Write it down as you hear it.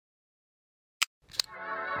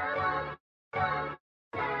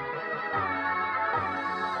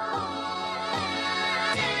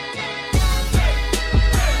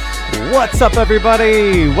What's up,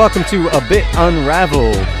 everybody? Welcome to A Bit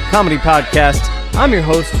Unraveled comedy podcast. I'm your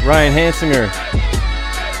host, Ryan Hansinger,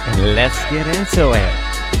 and let's get into it.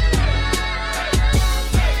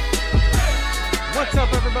 What's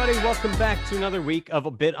up, everybody? Welcome back to another week of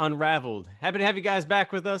A Bit Unraveled. Happy to have you guys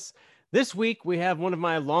back with us. This week, we have one of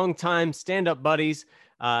my longtime stand-up buddies.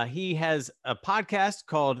 He has a podcast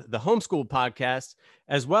called The Homeschool Podcast,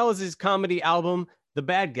 as well as his comedy album, The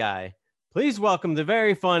Bad Guy. Please welcome the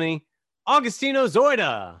very funny Agostino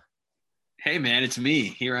Zoida. Hey, man, it's me.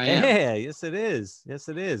 Here I am. Yeah, yes, it is. Yes,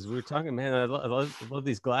 it is. We were talking, man. I love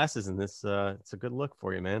these glasses, and this it's a good look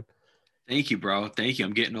for you, man. Thank you, bro. Thank you.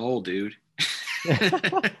 I'm getting old, dude.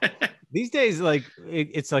 These days, like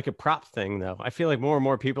it's like a prop thing, though. I feel like more and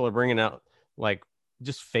more people are bringing out like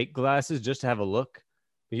just fake glasses just to have a look.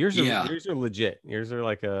 But yours are legit. Yours are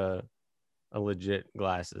like a legit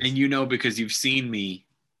glasses. And you know, because you've seen me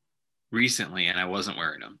recently, and I wasn't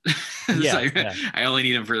wearing them. I only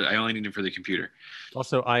need them for the computer.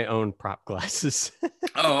 Also, I own prop glasses.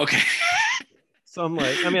 Oh, okay. So I'm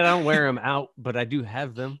like, I mean, I don't wear them out, but I do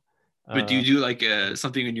have them. But do you do like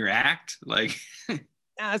something in your act? Like,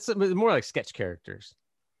 it's more like sketch characters.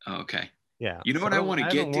 Oh, okay. Yeah. You know what I want to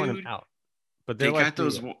get, dude? Out, but they got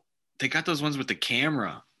those. They got those ones with the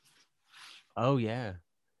camera. Oh yeah.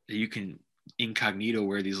 You can incognito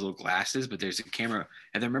wear these little glasses, but there's a camera.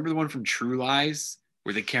 And then remember the one from True Lies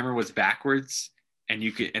where the camera was backwards and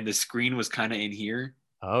the screen was kind of in here?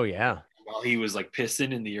 Oh yeah. While he was like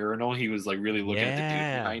pissing in the urinal, he was like really looking at the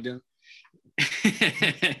dude behind him.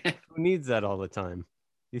 Who needs that all the time?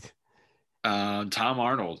 Tom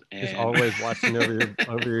Arnold. And... Just always watching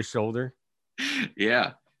over your shoulder.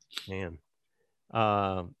 Yeah. Man.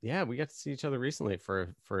 Yeah, we got to see each other recently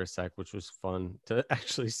for a sec, which was fun to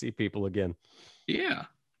actually see people again. Yeah.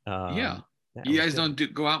 You guys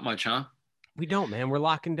don't go out much, huh? We don't, man. We're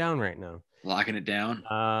locking down right now. Locking it down.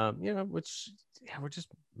 We're just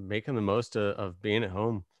making the most of being at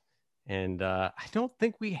home, and I don't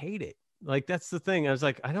think we hate it. Like that's the thing. I was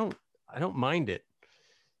like, I don't mind it.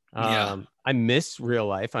 I miss real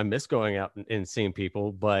life. I miss going out and seeing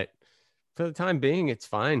people, but for the time being, it's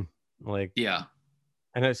fine. Like, yeah.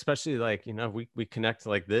 And especially like, you know, we connect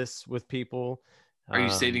like this with people. Are you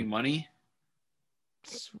saving money?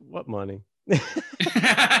 What money?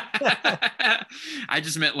 I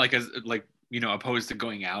just meant opposed to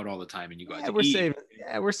going out all the time and you guys. We're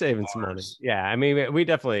saving some money. Yeah. I mean, we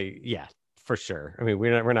definitely, for sure. I mean,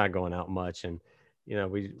 we're not going out much, and, you know,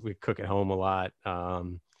 we cook at home a lot.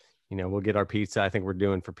 You know, we'll get our pizza. I think we're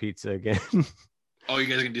doing for pizza again. Oh, you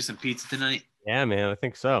guys are gonna do some pizza tonight? Yeah, man, I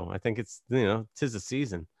think so. I think it's, you know, 'tis the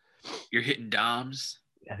season. You're hitting Doms?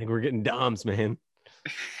 I think we're getting Doms, man.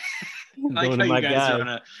 Like how you guys are on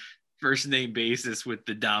a first name basis with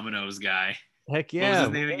the Domino's guy. Heck yeah.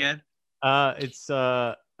 What was his name again? It's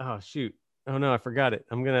oh shoot. Oh no, I forgot it.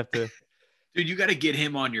 I'm gonna have to. Dude, you got to get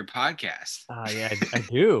him on your podcast. Yeah, I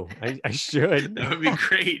do. I should. That would be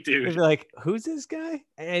great, dude. I'd be like, who's this guy?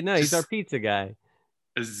 Hey, no, he's our pizza guy.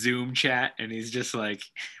 A Zoom chat, and he's just like,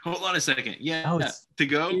 hold on a second. Yeah, to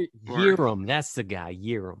go. Yerim, that's the guy.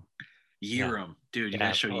 Yerim. Dude, you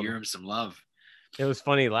gotta show Yerim some love. It was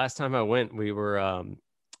funny. Last time I went, we were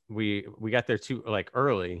we got there too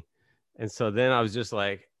early, and so then I was just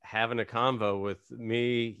like having a convo with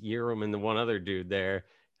me, Yerim, and the one other dude there.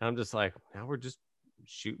 And I'm just like, now we're just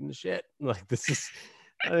shooting the shit. Like this is,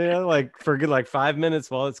 like for a good 5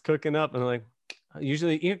 minutes while it's cooking up, and I'm like.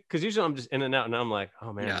 Usually I'm just in and out, and I'm like,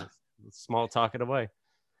 oh man, small talk it away.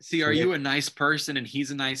 See, are you a nice person and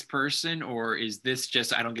he's a nice person, or is this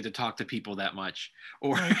just I don't get to talk to people that much,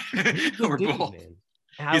 or or dude, both?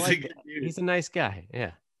 He's a nice guy.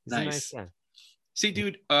 Yeah, he's a nice guy. See,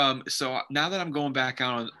 dude. So now that I'm going back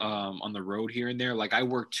out on the road here and there, like I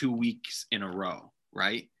work 2 weeks in a row,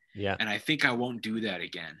 right? Yeah. And I think I won't do that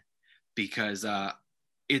again because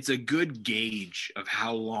it's a good gauge of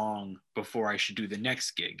how long before I should do the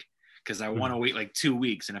next gig, because I want to wait like 2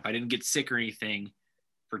 weeks. And if I didn't get sick or anything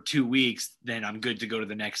for 2 weeks, then I'm good to go to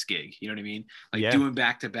the next gig. You know what I mean? Like doing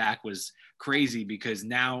back to back was crazy because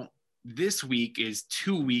now this week is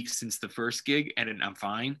 2 weeks since the first gig and I'm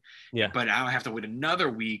fine. Yeah. But now I have to wait another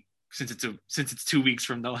week since it's 2 weeks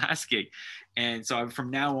from the last gig. And so from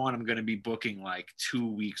now on, I'm going to be booking like 2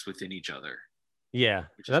 weeks within each other. Yeah.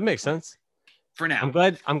 That makes sense. For now.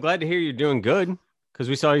 I'm glad to hear you're doing good, because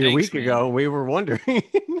we saw you a week ago. We were wondering.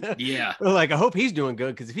 Yeah. We're like, I hope he's doing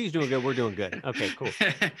good, because if he's doing good, we're doing good. Okay, cool.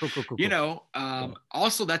 Cool. You know,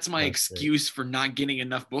 also that's my excuse for not getting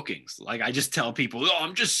enough bookings. Like I just tell people,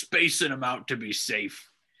 I'm just spacing them out to be safe.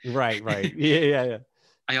 Right. Yeah.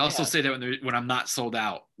 I also Yeah. say that when I'm not sold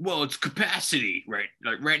out. Well, it's capacity, right?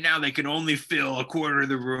 Like right now, they can only fill a quarter of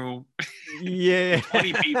the room Yeah. with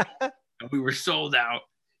 20 people, and we were sold out.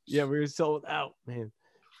 Yeah, we were sold out, man.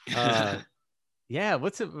 Yeah,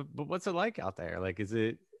 what's it like out there? Like, is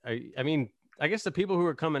it? I mean, I guess the people who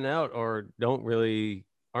are coming out or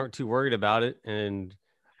aren't too worried about it and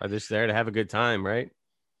are just there to have a good time, right?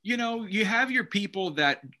 You have your people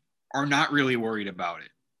that are not really worried about it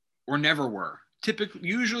or never were. Typically,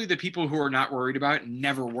 usually the people who are not worried about it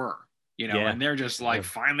never were, Yeah, and they're just like,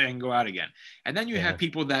 finally I can go out again. And then you yeah, have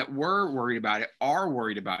people that were worried about it, are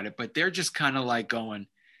worried about it, but they're just kind of like going,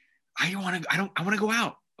 I want to go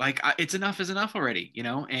out. Like it's enough is enough already,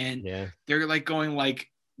 and yeah, they're like going like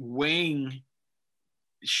weighing,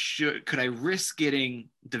 could I risk getting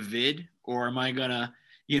the vid or am I gonna,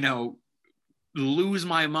 lose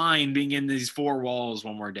my mind being in these four walls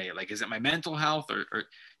one more day? Like, is it my mental health or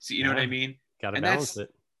so, you know what I yeah. mean? Got to And balance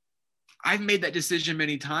it. I've made that decision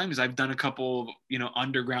many times. I've done a couple,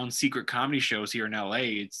 underground secret comedy shows here in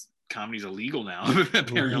LA. Comedy's illegal now,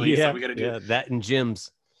 apparently. So Yeah, we got to do, yeah. That and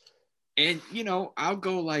gyms. and I'll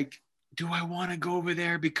go like, do I want to go over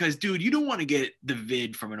there? Because dude, you don't want to get the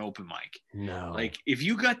vid from an open mic. No. Like if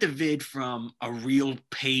you got the vid from a real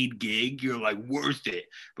paid gig, you're like worth it.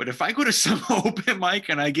 But if I go to some open mic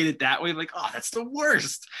and I get it that way, like, oh, that's the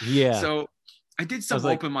worst. Yeah. So I did I was some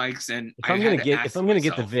like, open mics and if I I'm had gonna to get if ask I'm gonna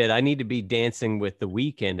get the myself, vid, I need to be dancing with the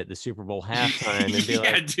Weekend at the Super Bowl halftime and be yeah,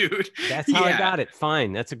 like, dude. that's how I Yeah. got it.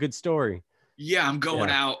 Fine. That's a good story. Yeah, I'm going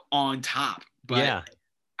Yeah. out on top. But Yeah.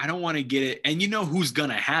 I don't want to get it. And who's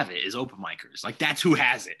gonna have it is open micers. Like that's who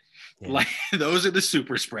has it. Yeah. Like those are the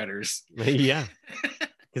super spreaders. Yeah.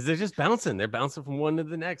 Because they're just bouncing. They're bouncing from one to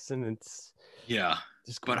the next, and it's Yeah.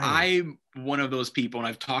 just But great. I'm one of those people, and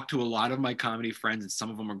I've talked to a lot of my comedy friends, and some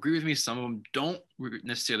of them agree with me, some of them don't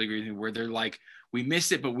necessarily agree with me, where they're like, we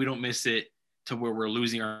miss it, but we don't miss it to where we're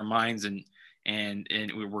losing our minds and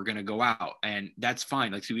we're gonna go out. And that's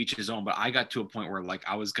fine, like to each his own. But I got to a point where like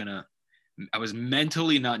I was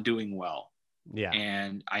mentally not doing well. Yeah.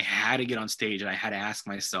 And I had to get on stage and I had to ask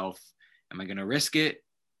myself, am I gonna risk it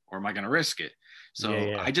or am I gonna risk it? So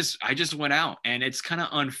Yeah. I just went out, and it's kind of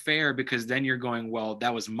unfair because then you're going, well,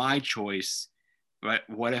 that was my choice, but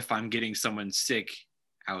what if I'm getting someone sick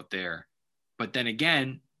out there? But then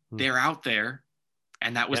again, they're out there,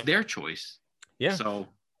 and that was their choice. Yeah. So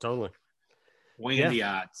Totally. weighing the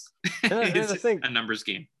odds. And It's I think a numbers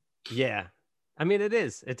game. yeah. I mean, it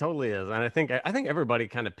is. It totally is. And I think everybody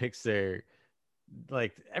kind of picks their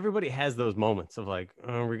like everybody has those moments of like,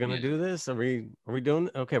 oh, are we gonna do this? Are we doing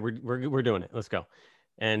okay, we're doing it. Let's go.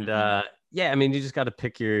 And yeah, I mean, you just gotta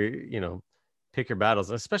pick pick your battles,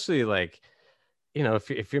 especially like,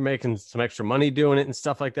 if you're making some extra money doing it and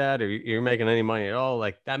stuff like that, or you're making any money at all,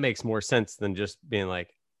 like that makes more sense than just being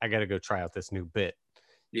like, I gotta go try out this new bit,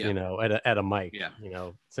 at a mic. Yeah.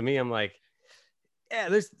 To me, I'm like, yeah,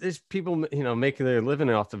 there's people, making their living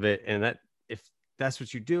off of it. And that if that's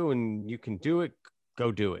what you do and you can do it,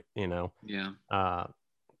 go do it, Yeah.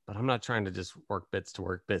 But I'm not trying to just work bits to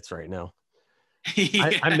work bits right now.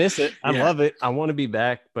 Yeah. I miss it. I love it. I want to be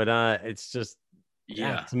back, but it's just,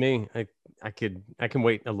 to me, I can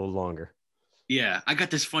wait a little longer. Yeah. I got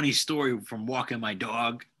this funny story from walking my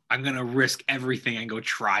dog. I'm going to risk everything and go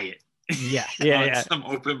try it. Yeah. Yeah. Some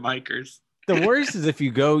open micers. The worst is if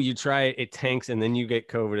you go, you try it, it tanks, and then you get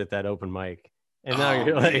COVID at that open mic. And now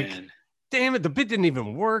you're like, damn it, the bit didn't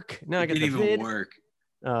even work. Now I got the vid. Didn't even work.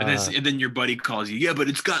 And then your buddy calls you, yeah, but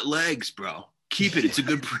it's got legs, bro. Keep it. It's a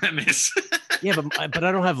good premise. Yeah, but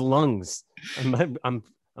I don't have lungs. I'm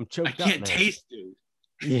choked up. I can't taste, dude.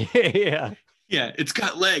 Yeah. Yeah, it's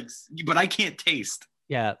got legs, but I can't taste.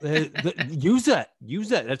 Yeah, use that.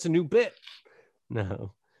 That's a new bit.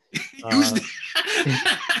 No.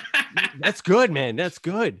 That's good, man. That's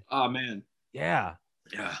good. Oh man. Yeah.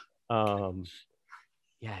 Yeah.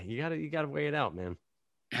 Yeah, you gotta weigh it out, man.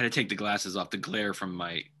 I had to take the glasses off. The glare from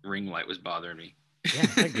my ring light was bothering me. Yeah,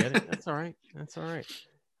 I get it. That's all right.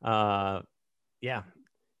 Yeah,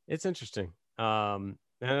 it's interesting. And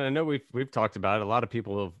I know we've talked about it. A lot of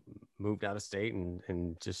people have moved out of state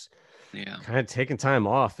and just kind of taking time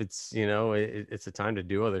off. It's it's a time to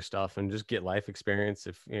do other stuff and just get life experience.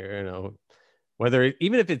 If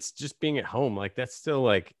even if it's just being at home, like that's still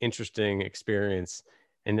like interesting experience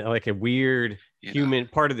and like a weird human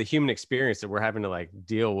part of the human experience that we're having to like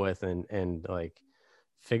deal with and like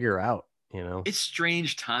figure out. It's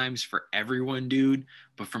strange times for everyone, dude.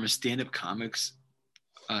 But from a stand-up comics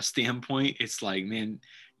standpoint, it's like, man,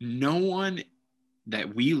 no one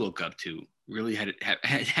that we look up to really had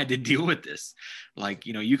to deal with this. Like,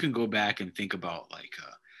 you can go back and think about like,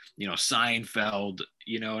 Seinfeld,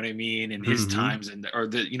 you know what I mean, and his Mm-hmm. times, and or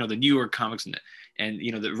the the New York comics, and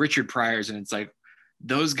the Richard Pryors, and it's like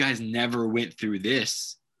those guys never went through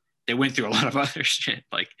this. They went through a lot of other shit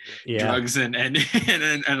like Yeah. drugs and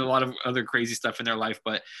a lot of other crazy stuff in their life,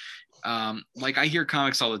 but like I hear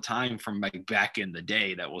comics all the time from like back in the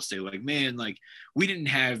day that will say like, man, like we didn't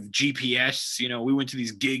have GPS, we went to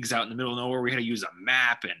these gigs out in the middle of nowhere, we had to use a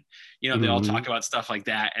map, and they all Mm-hmm. talk about stuff like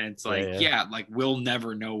that, and it's Yeah. like, Yeah. yeah, like we'll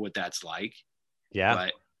never know what that's like, Yeah.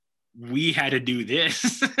 but we had to do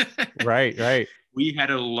this. Right. Right. We had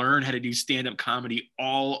to learn how to do stand-up comedy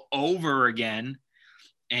all over again,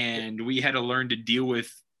 and we had to learn to deal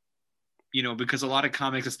with, because a lot of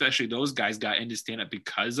comics, especially those guys, got into stand-up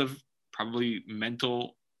because of probably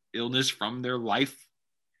mental illness from their life,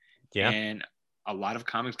 Yeah. and a lot of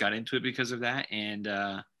comics got into it because of that, and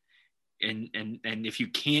if you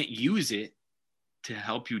can't use it to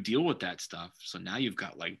help you deal with that stuff, so now you've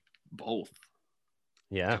got like both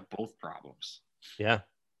Yeah. got both problems. Yeah.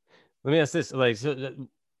 Let me ask this: like, so,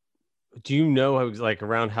 do you know like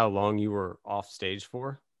around how long you were off stage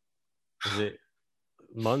for? Was it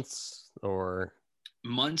months or?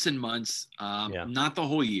 Months and months, Yeah. not the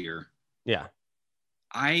whole year. Yeah.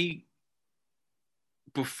 I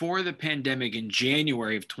Before the pandemic in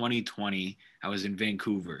January of 2020, I was in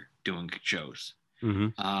Vancouver doing shows.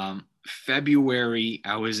 Mm-hmm. February,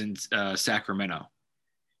 I was in Sacramento,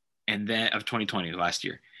 and then of 2020, last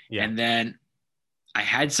year. Yeah. And then I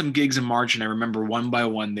had some gigs in March, and I remember one by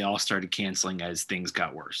one, they all started canceling as things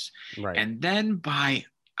got worse. Right. And then by,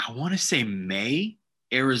 I want to say May,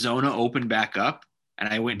 Arizona opened back up, and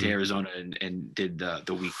I went to Mm-hmm. Arizona and did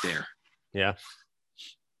the week there. Yeah.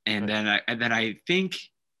 And Nice. then I think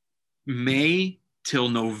May till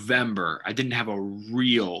November, I didn't have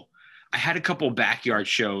I had a couple backyard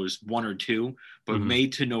shows, one or two, but Mm-hmm. May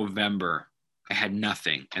to November, I had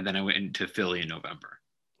nothing. And then I went into Philly in November.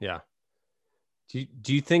 Yeah. Do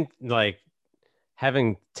you think like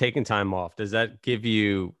having taken time off, does that give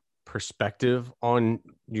you perspective on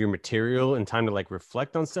your material and time to like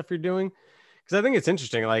reflect on stuff you're doing? Because I think it's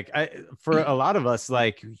interesting. Like for a lot of us,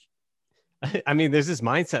 like I mean, there's this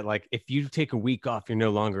mindset like if you take a week off, you're no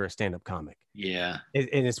longer a stand-up comic. Yeah. And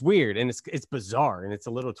it's weird and it's bizarre and it's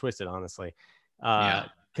a little twisted, honestly. Yeah.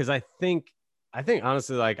 Because I think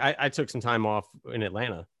honestly, like I took some time off in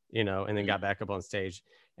Atlanta, and then got back up on stage.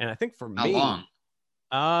 And I think for How me, long?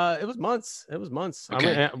 it was months. It was months.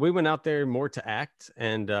 Okay. We went out there more to act,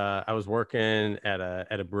 and I was working at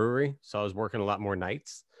a brewery, so I was working a lot more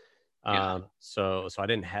nights. Yeah. So I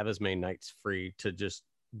didn't have as many nights free to just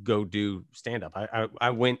go do stand up. I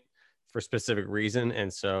went for a specific reason,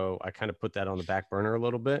 and so I kind of put that on the back burner a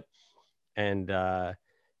little bit, and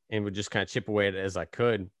would just kind of chip away at it as I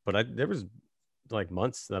could. But there was like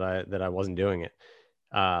months that I wasn't doing it.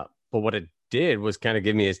 But what it did was kind of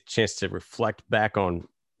give me a chance to reflect back on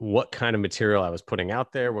what kind of material I was putting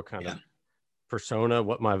out there, what kind Yeah. of persona,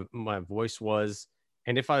 what my voice was,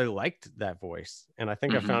 and if I liked that voice. And I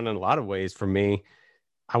think I Mm-hmm. found in a lot of ways for me,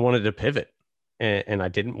 I wanted to pivot, and I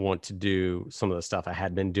didn't want to do some of the stuff I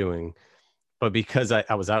had been doing. But because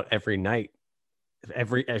I was out every night,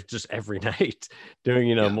 just every night doing,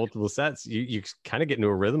 Yeah. multiple sets, you kind of get into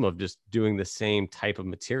a rhythm of just doing the same type of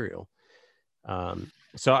material.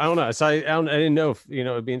 So I don't know. So I didn't know if,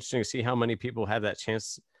 it'd be interesting to see how many people have that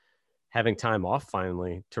chance having time off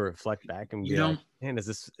finally to reflect back and You be know, like, man,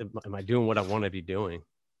 am I doing what I want to be doing?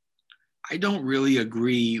 I don't really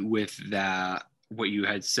agree with that, what you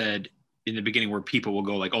had said in the beginning, where people will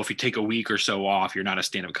go like, oh, if you take a week or so off, you're not a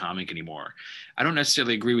stand-up comic anymore. I don't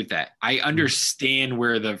necessarily agree with that. I Mhm. understand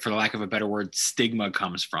where for the lack of a better word, stigma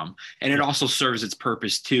comes from. And it Yeah. also serves its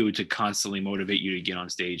purpose too, to constantly motivate you to get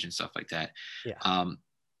on stage and stuff like that. Yeah.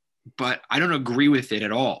 But I don't agree with it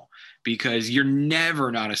at all, because you're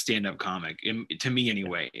never not a stand-up comic, to me Yeah.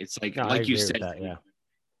 anyway. It's No, I like you agree with said, that. Yeah.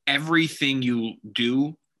 everything you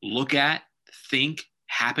do, look at, think,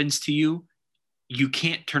 happens to you, you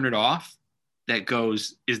can't turn it off. That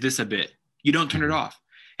goes, is this a bit? You don't turn it Mhm. off.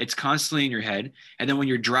 It's constantly in your head. And then when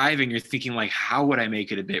you're driving, you're thinking like, how would I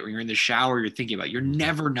make it a bit? When you're in the shower, you're thinking about it. You're Mhm.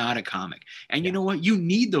 never not a comic. And you Yeah. know what? You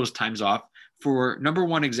need those times off for, number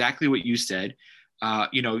one, exactly what you said.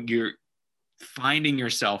 You're finding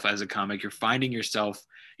yourself as a comic. You're finding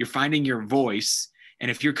your voice.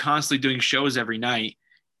 And if you're constantly doing shows every night,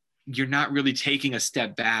 you're not really taking a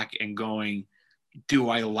step back and going, do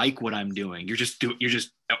I like what I'm doing? You're just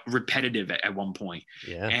repetitive at one point.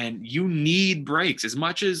 Yeah. And you need breaks. As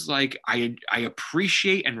much as like I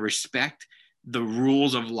appreciate and respect the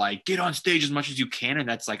rules of like get on stage as much as you can, and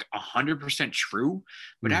that's like 100% true.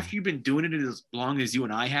 But Mhm. after you've been doing it as long as you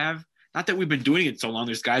and I have, not that we've been doing it so long.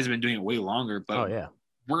 There's guys who have been doing it way longer, but Oh yeah.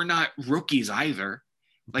 we're not rookies either.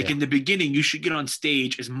 Like in the beginning, you should get on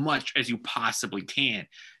stage as much as you possibly can.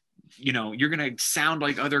 You know, you're going to sound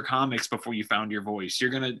like other comics before you found your voice.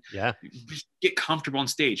 You're going to get comfortable on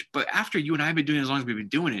stage. But after you and I have been doing it as long as we've been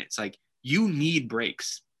doing it, it's like you need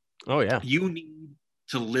breaks. Oh yeah. You need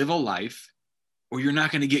to live a life or you're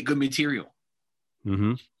not going to get good material.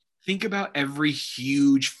 Mm-hmm. Think about every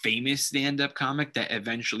huge famous stand-up comic that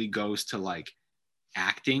eventually goes to like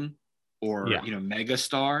acting or, you know, mega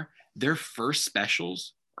star. Their first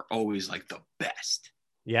specials are always like the best.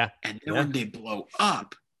 Yeah. And then when they blow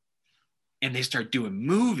up and they start doing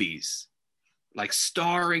movies, like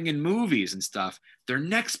starring in movies and stuff, their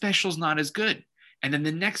next special's not as good. And then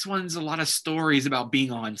the next one's a lot of stories about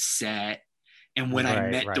being on set and when I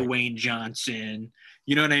met Dwayne Johnson,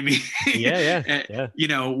 you know what I mean? Yeah. You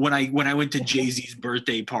know, when I went to Jay-Z's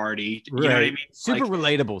birthday party, you know what I mean? Super like,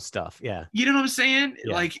 relatable stuff. Yeah. You know what I'm saying?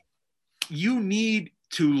 Yeah. Like you need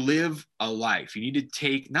to live a life. You need to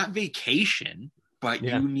take not vacation, but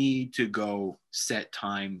you need to go set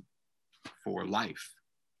time for life.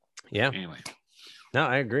 Yeah. Anyway. No,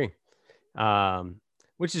 I agree.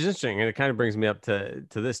 Which is interesting, and it kind of brings me up to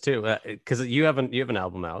this too, because you have an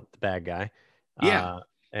album out, The Bad Guy.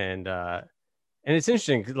 And it's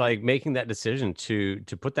interesting, like making that decision to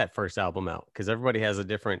put that first album out, because everybody has a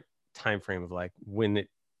different time frame of like when it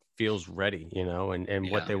feels ready, you know,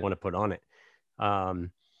 and what they want to put on it.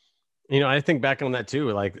 You know, I think back on that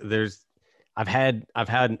too. Like I've had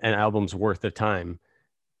an album's worth of time,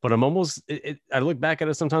 but I'm almost, I look back at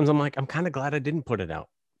it sometimes, I'm like, I'm kind of glad I didn't put it out,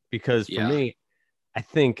 because for me, I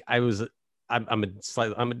think I'm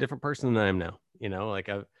a different person than I am now. You know, like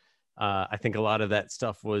I think a lot of that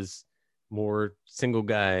stuff was more single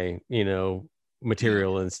guy, you know,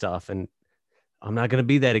 material and stuff, and I'm not gonna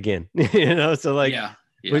be that again. You know, so like,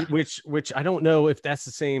 which I don't know if that's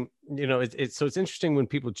the same. You know, it's interesting when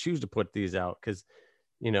people choose to put these out, because,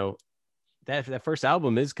 you know, that first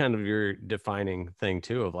album is kind of your defining thing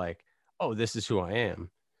too, of like, oh, this is who I am.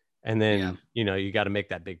 And then, you know, you got to make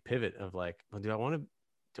that big pivot of like, well, do I want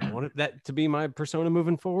that to be my persona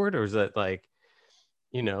moving forward? Or is that like,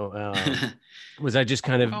 you know, was I just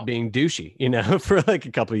kind of being douchey, you know, for like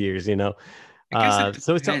a couple of years, you know? I guess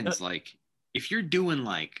it depends. Like if you're doing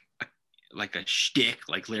like a shtick,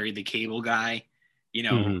 like Larry the Cable Guy, you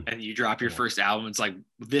know, and you drop your first album, it's like,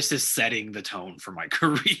 this is setting the tone for my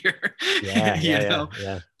career. You know?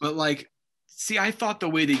 But like, see, I thought the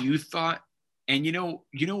way that you thought. And you know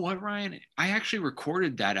what, Ryan? I actually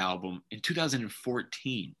recorded that album in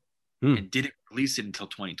 2014 and didn't release it until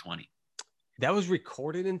 2020. That was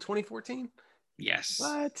recorded in 2014? Yes.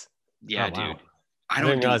 What? Yeah, dude. I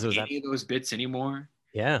don't do any of those bits anymore.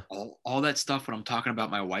 Yeah. All that stuff when I'm talking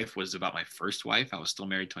about my wife was about my first wife. I was still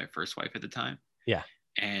married to my first wife at the time. Yeah.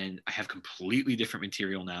 And I have completely different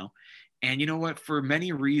material now. And you know what? For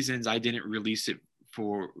many reasons, I didn't release it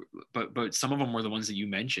but some of them were the ones that you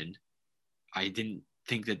mentioned. I didn't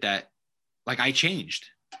think that like I changed.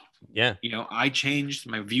 Yeah. You know, I changed.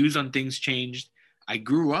 My views on things changed. I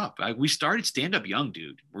grew up. We started stand up young,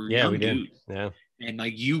 dude. We're young dudes. Yeah. And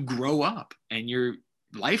like you grow up and your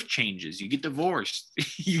life changes. You get divorced.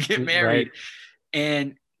 You get married.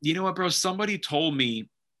 And you know what, bro? Somebody told me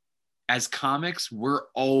as comics, we're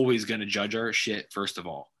always going to judge our shit, first of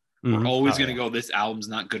all. We're always going to go, this album's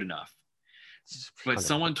not good enough. But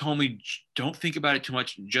someone told me, don't think about it too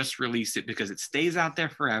much. Just release it because it stays out there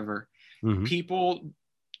forever. People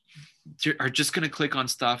are just going to click on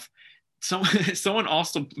stuff. Someone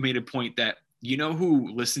also made a point that, you know,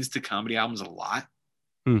 who listens to comedy albums a lot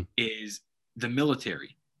is the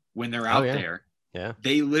military. When they're out there,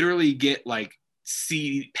 they literally get like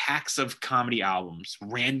packs of comedy albums,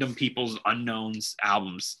 random people's unknowns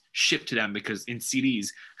albums shipped to them because in CDs,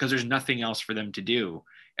 because there's nothing else for them to do.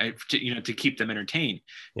 To keep them entertained.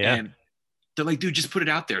 And they're like, dude, just put it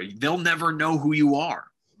out there. They'll never know who you are.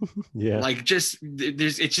 Like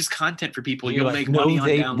it's just content for people. You'll make money on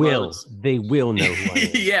downloads. They will know who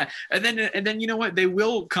I am. And then you know what? They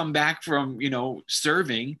will come back from, you know,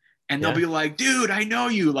 serving and they'll be like, dude, I know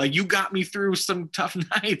you. Like you got me through some tough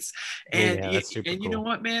nights. And you know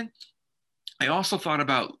what, man? I also thought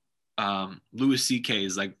about Louis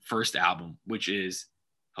C.K.'s like first album, which is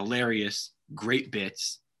hilarious, great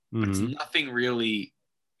bits. But it's nothing really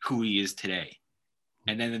who he is today.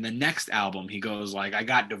 And then in the next album, he goes like, I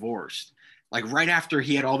got divorced. Like right after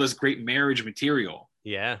he had all this great marriage material.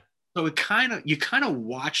 Yeah. So you kind of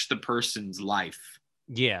watch the person's life.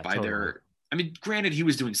 Yeah. By their, I mean, granted, he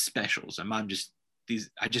was doing specials.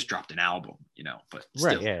 I just dropped an album, you know, but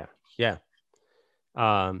still. Right. Yeah.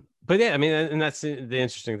 but yeah, I mean, and that's the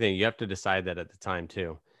interesting thing. You have to decide that at the time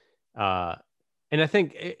too. Uh, and I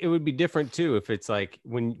think it would be different too if it's like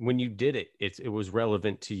when you did it, it was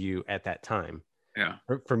relevant to you at that time. Yeah.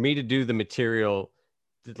 For me to do the material,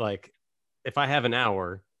 like if I have an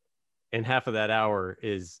hour and half of that hour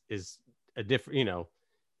is a different,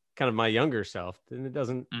 kind of my younger self, then it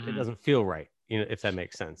Hmm. doesn't feel right, if that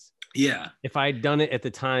makes sense. Yeah. If I'd done it at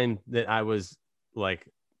the time that I was like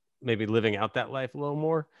maybe living out that life a little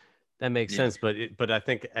more, that makes Yeah. sense. But I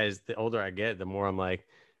think as the older I get, the more I'm like,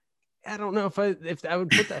 I don't know if I would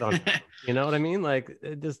put that on album. You know what I mean? Like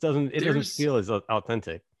it doesn't There's feel as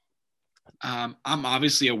authentic. I'm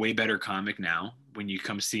obviously a way better comic now when you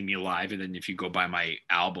come see me live, and then if you go buy my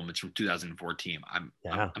album, it's from 2014.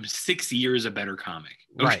 Yeah. I'm 6 years a better comic,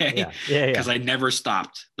 Right. okay? Yeah. Yeah. Yeah. Because I never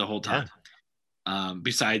stopped the whole Yeah. time.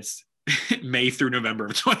 Besides May through November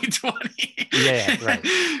of 2020. Yeah. Yeah. Right.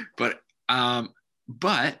 but um,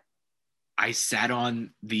 but I sat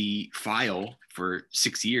on the file for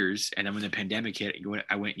 6 years, and then when the pandemic hit,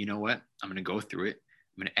 I went, you know what? I'm going to go through it.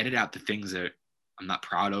 I'm going to edit out the things that I'm not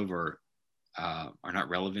proud of or are not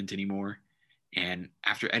relevant anymore. And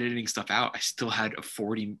after editing stuff out, I still had a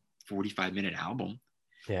 45-minute album.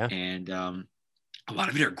 Yeah. And a lot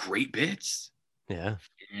of it are great bits. Yeah.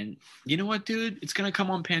 And you know what, dude? It's going to come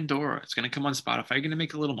on Pandora. It's going to come on Spotify. You're going to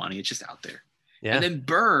make a little money. It's just out there. And Yeah. then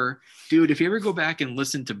Burr, dude, if you ever go back and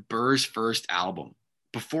listen to Burr's first album,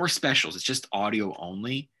 before specials, it's just audio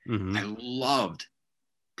only. Mm-hmm. I loved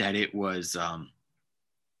that it was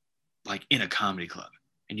like in a comedy club.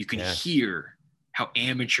 And you can hear how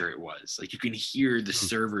amateur it was. Like you can hear the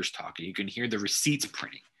servers talking. You can hear the receipts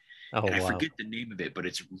printing. Oh, and I forget the name of it, but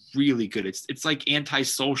it's really good. It's like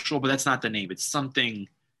Antisocial, but that's not the name. It's something.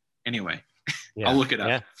 Anyway, I'll look it up.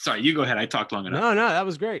 Yeah. Sorry, you go ahead. I talked long enough. No, that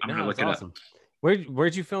was great. I'm gonna look it awesome. up.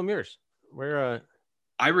 Where'd you film yours? Where?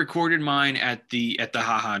 I recorded mine at the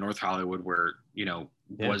Haha North Hollywood, where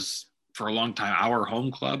was for a long time our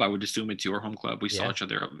home club. I would assume it's your home club. We saw each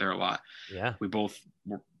other there a lot. Yeah. We both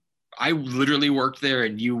were. I literally worked there,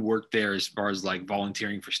 and you worked there as far as like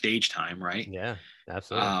volunteering for stage time, right? Yeah,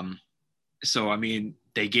 absolutely. So I mean,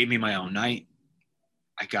 they gave me my own night.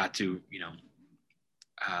 I got to,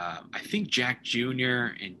 I think Jack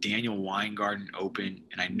Jr. and Daniel Weingarten opened,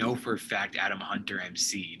 and I know for a fact Adam Hunter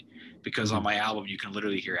emceed because on my album you can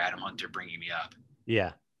literally hear Adam Hunter bringing me up.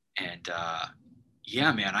 Yeah. And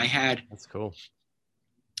yeah, man, that's cool.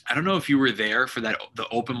 I don't know if you were there for the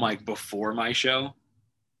open mic before my show.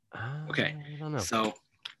 Okay. I don't know. So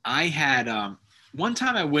I had one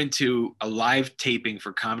time I went to a live taping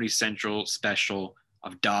for Comedy Central special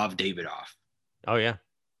of Dov Davidoff. Oh yeah.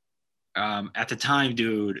 At the time,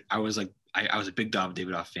 dude, I was like, I was a big Dov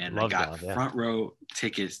Davidoff fan. I got front row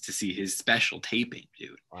tickets to see his special taping,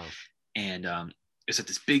 dude. Wow. And it's at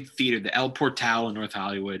this big theater, the El Portal in North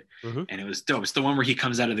Hollywood, and it was dope. It's the one where he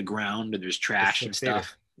comes out of the ground and there's trash and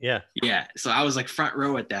stuff. Yeah. Yeah. So I was like front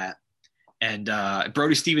row at that. And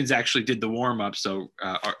Brody Stevens actually did the warm up. So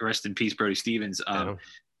rest in peace, Brody Stevens.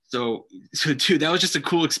 So dude, that was just a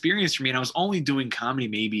cool experience for me. And I was only doing comedy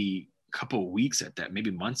maybe a couple of weeks at that, maybe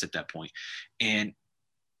months at that point. And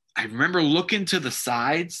I remember looking to the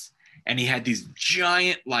sides, and he had these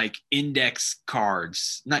giant like index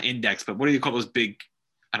cards, not index, but what do you call those big?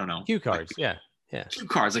 I don't know. Cue cards. Yeah. Cue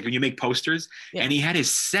cards, like when you make posters. Yeah. And he had his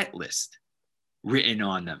set list written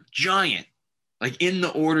on them, giant. Like in the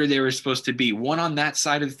order they were supposed to be, one on that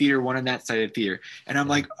side of the theater, one on that side of the theater. And I'm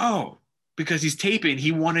like, oh, because he's taping,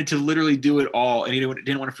 he wanted to literally do it all, and he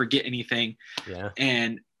didn't want to forget anything. Yeah.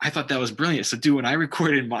 And I thought that was brilliant. So, dude, when I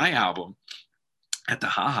recorded my album at the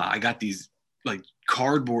Haha, I got these like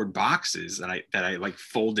cardboard boxes that I like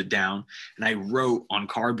folded down, and I wrote on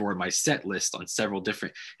cardboard my set list on several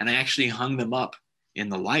different, and I actually hung them up in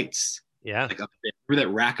the lights. Yeah. Like up there, remember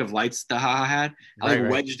that rack of lights the Haha had? I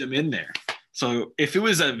wedged them in there. So if it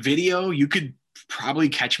was a video, you could probably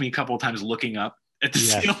catch me a couple of times looking up at the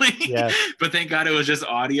ceiling. Yeah. But thank God it was just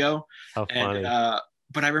audio. How funny.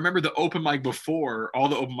 But I remember the open mic before, all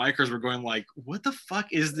the open micers were going like, what the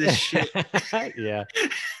fuck is this shit? Yeah.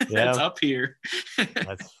 That's up here.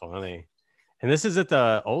 That's funny. And this is at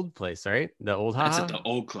the old place, right? The old Haha? That's at the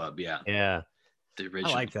old club, yeah. Yeah. The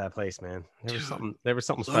original. I liked that place, man. There was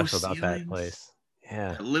something special about that place.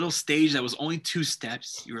 Yeah. A little stage that was only 2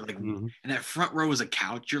 steps. You were like, and that front row was a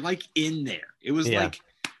couch. You're like in there. It was like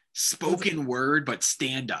spoken word, but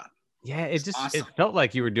stand up. Yeah. It felt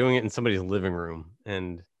like you were doing it in somebody's living room.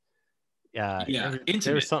 And there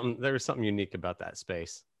was something unique about that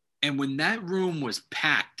space. And when that room was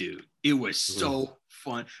packed, dude, it was so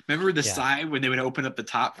fun. Remember the side when they would open up the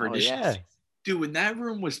top for additions? Yeah. Dude, when that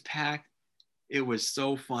room was packed, It was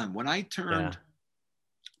so fun. When I turned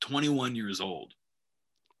 21 years old,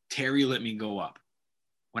 Terry let me go up.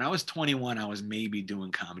 When I was 21, I was maybe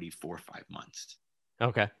doing comedy 4 or 5 months.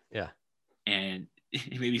 Okay. Yeah. And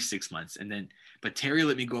maybe 6 months. But Terry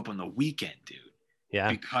let me go up on the weekend, dude. Yeah.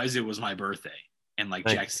 Because it was my birthday. And like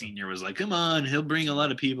Nice. Jack Sr. was like, come on, he'll bring a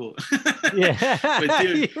lot of people. Yeah. But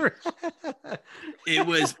dude, it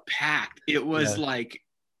was packed. It was like,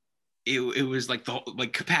 it was like the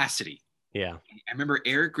like capacity. Yeah. I remember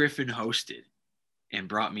Eric Griffin hosted and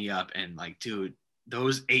brought me up, and like, dude,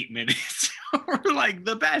 those 8 minutes were like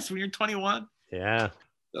the best when you're 21. Yeah.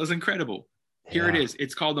 That was incredible. Here it is.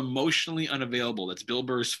 It's called Emotionally Unavailable. That's Bill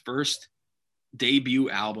Burr's first debut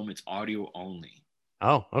album. It's audio only.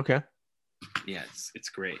 Oh, okay. Yeah, it's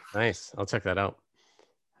great. Nice. I'll check that out.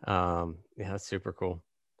 Yeah, that's super cool.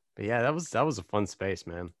 But yeah, that was a fun space,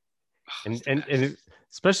 man. And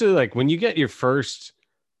especially like when you get your first,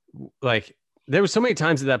 like there were so many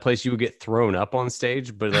times at that place you would get thrown up on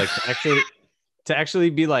stage, but like to actually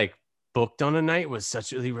be like booked on a night was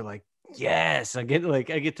such a, you were like, yes, I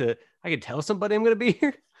could tell somebody I'm gonna be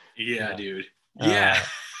here. Yeah, dude. Yeah.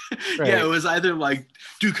 Right. Yeah, it was either like,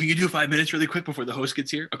 dude, can you do 5 minutes really quick before the host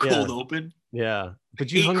gets here? A cold open. Yeah.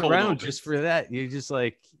 But you hung around just for that. You just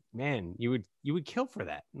like, man, you would kill for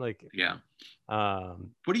that. Like, yeah.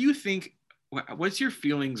 What do you think? What's your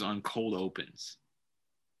feelings on cold opens?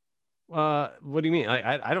 What do you mean?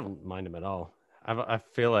 I don't mind them at all. I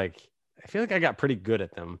feel like I got pretty good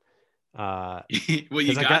at them. Well,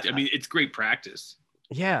 I mean, it's great practice.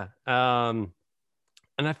 Yeah.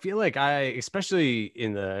 And I feel like especially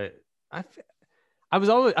I've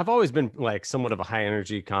always been like somewhat of a high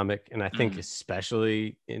energy comic. And I think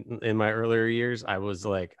especially in my earlier years, I was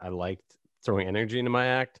like, I liked throwing energy into my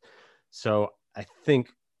act. So I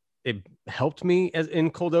think it helped me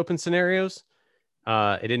in cold open scenarios.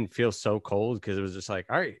 It didn't feel so cold because it was just like,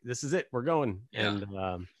 all right, this is it. We're going. Yeah. And,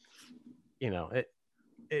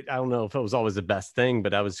 I don't know if it was always the best thing,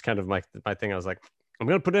 but that was kind of my thing. I was like, I'm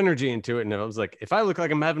going to put energy into it. And I was like, if I look like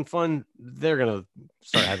I'm having fun, they're going to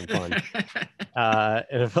start having fun.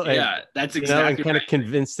 And if, that's exactly and kind of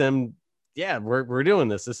convince them, yeah, we're doing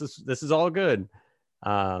this. This is all good.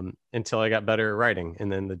 Until I got better at writing.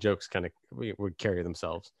 And then the jokes kind of would carry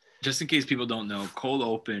themselves. Just in case people don't know, cold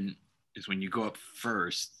open is when you go up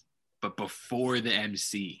first, but before the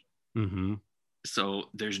MC. Mm-hmm. So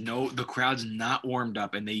the crowd's not warmed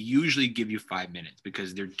up, and they usually give you 5 minutes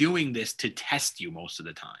because they're doing this to test you most of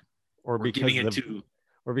the time. Or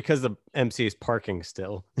because the MC is parking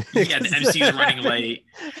still. Yeah, the MC is running late.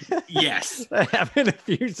 Yes. That happened a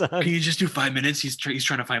few times. Can you just do 5 minutes? He's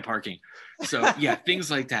trying to find parking. So yeah, things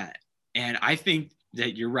like that. And I think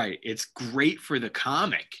that you're right. It's great for the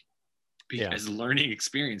comic as a learning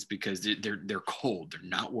experience because they're cold. They're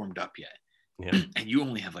not warmed up yet. Yeah. And you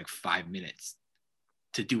only have like 5 minutes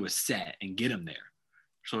to do a set and get them there.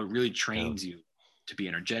 So it really trains you to be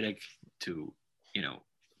energetic, to,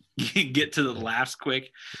 get to the laughs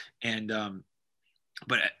quick. And,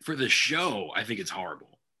 but for the show, I think it's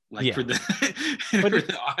horrible. Like for the, for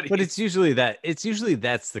the audience. But it's usually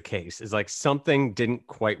that's the case, is like something didn't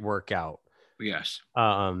quite work out. Yes.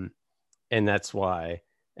 And that's why.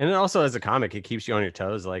 And then also as a comic, it keeps you on your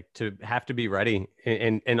toes, like to have to be ready.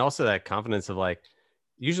 And also that confidence of like,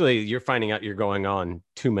 usually you're finding out you're going on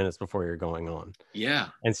 2 minutes before you're going on. Yeah.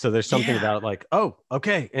 And so there's something about like, oh,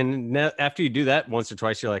 okay. And after you do that once or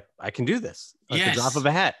twice, you're like, I can do this. Like the drop of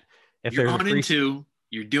a hat. If you're on in 2,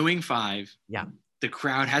 you're doing 5. Yeah. The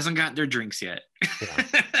crowd hasn't gotten their drinks yet. Yeah.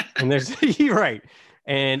 And you're right.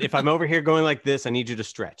 And if I'm over here going like this, I need you to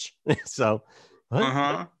stretch. So, Dude,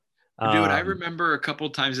 I remember a couple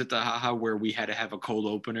times at the Haha where we had to have a cold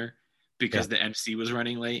opener because the MC was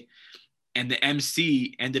running late. And the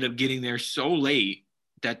MC ended up getting there so late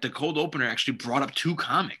that the cold opener actually brought up 2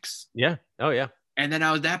 comics. Yeah. Oh, yeah. And then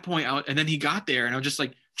at that point, and then he got there and I was just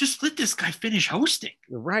like, just let this guy finish hosting.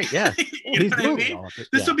 Right. Yeah. You know what I mean?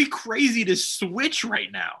 This would be crazy to switch right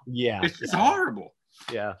now. Yeah. It's horrible.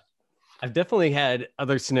 Yeah. I've definitely had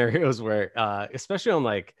other scenarios where, especially on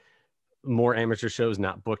like more amateur shows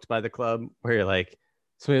not booked by the club, where you're like,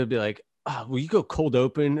 somebody will be like, oh, will you go cold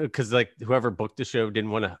open? Because like whoever booked the show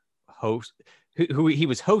didn't want to host, who he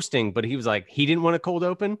was hosting, but he was like, he didn't want a cold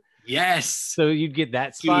open. Yes. So you'd get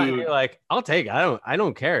that spot and you're like, I'll take it. I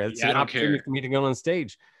don't care. It's an opportunity for me to go on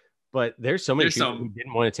stage. But there's so many people who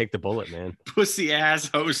didn't want to take the bullet, man. Pussy ass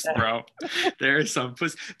host, bro. There's some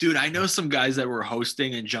pussy. Dude, I know some guys that were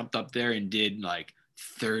hosting and jumped up there and did like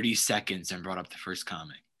 30 seconds and brought up the first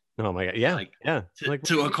comic. Oh my God. Yeah.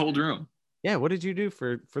 To a cold room. Yeah. What did you do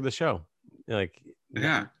for the show? Like,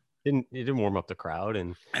 yeah. didn't warm up the crowd.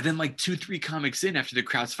 And then like 2-3 comics in, after the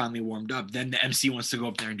crowd's finally warmed up, then the MC wants to go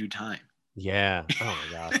up there and do time. yeah, oh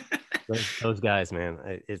my gosh, those guys,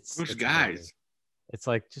 man, it's amazing. Guys. It's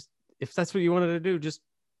like, just if that's what you wanted to do, just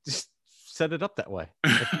set it up that way.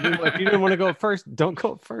 If you didn't want to go first, don't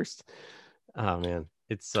go first. Oh man,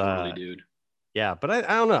 it's totally, dude. Yeah, but I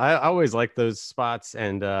don't know. I always like those spots,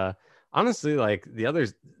 and honestly, like the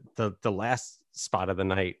others, the last spot of the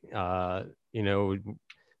night, you know,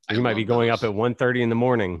 you might be going up at 1:30 in the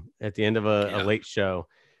morning at the end of a late show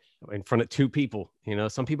in front of 2 people. You know,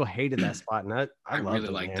 some people hated that spot, and I loved really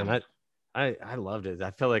it, liked man. them. I loved it.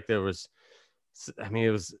 I felt like there was, I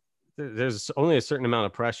mean, there's only a certain amount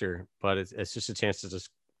of pressure, but it's just a chance to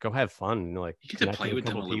just go have fun and like you get to play with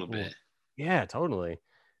them a little bit. Yeah, totally.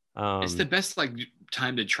 It's the best like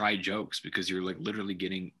time to try jokes, because you're like literally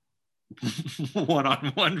getting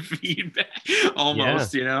one-on-one feedback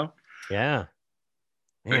almost, you know? Yeah.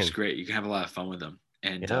 It's great. You can have a lot of fun with them.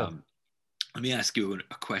 And let me ask you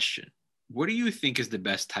a question. What do you think is the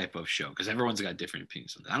best type of show? Because everyone's got different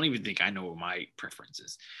opinions on that. I don't even think I know what my preference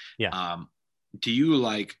is. Yeah. Do you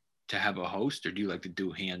like to have a host, or do you like to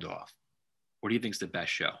do handoff? What do you think is the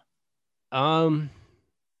best show? I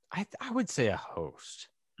would say a host.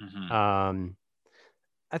 Mm-hmm.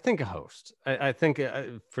 I think a host. I think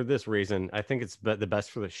for this reason, I think it's the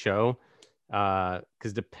best for the show.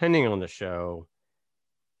 Because depending on the show,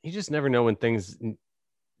 you just never know when things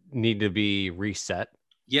need to be reset.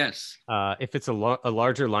 Yes. If it's a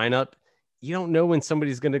larger lineup, you don't know when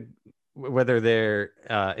somebody's going to, whether they're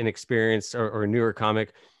inexperienced or a newer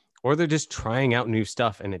comic, or they're just trying out new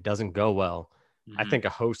stuff and it doesn't go well. Mm-hmm. I think a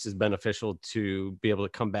host is beneficial to be able to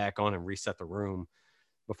come back on and reset the room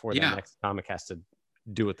before the next comic has to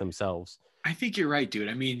do it themselves. I think you're right, dude.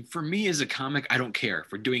 I mean, for me as a comic, I don't care.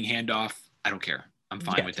 If we're doing handoff, I don't care. I'm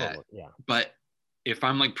fine with that. Yeah. But if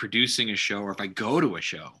I'm like producing a show, or if I go to a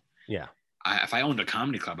show, if I owned a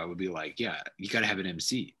comedy club, I would be like, you got to have an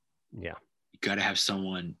MC. Yeah. You got to have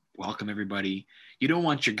someone welcome everybody. You don't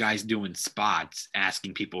want your guys doing spots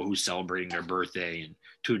asking people who's celebrating their birthday and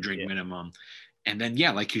 2-drink minimum. And then,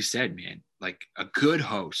 like you said, man, like a good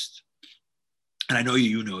host. And I know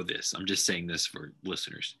you know this. I'm just saying this for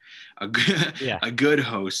listeners. A good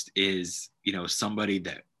host is, somebody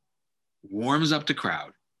that warms up the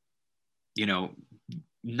crowd.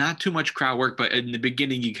 Not too much crowd work, but in the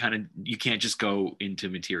beginning, you can't just go into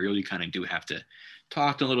material. You kind of do have to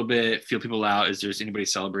talk a little bit, feel people out. Is there anybody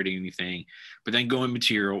celebrating anything? But then go in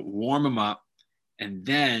material, warm them up, and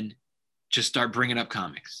then just start bringing up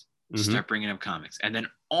comics. Start bringing up comics, and then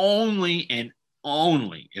only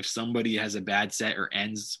if somebody has a bad set or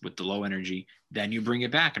ends with the low energy, then you bring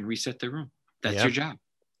it back and reset the room. That's your job.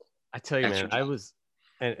 I tell you, man, I was,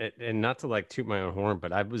 and not to like toot my own horn,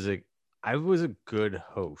 but I was a good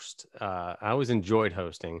host. I always enjoyed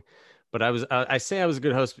hosting, but I say I was a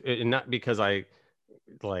good host, and not because I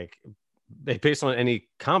like based on any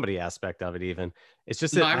comedy aspect of it. Even it's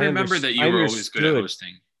just that I remember that you were always good at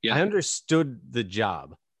hosting. Yeah, I understood the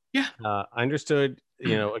job. Yeah, I understood.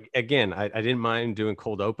 Again, I didn't mind doing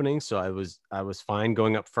cold openings, so I was fine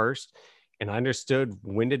going up first, and I understood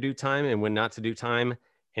when to do time and when not to do time,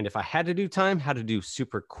 and if I had to do time, how to do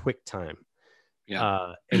super quick time.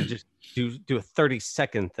 And just do a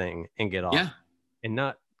 30-second thing and get off, and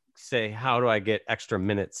not say, how do I get extra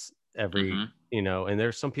minutes every, and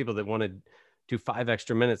there's some people that want to do 5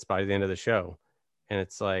 extra minutes by the end of the show. And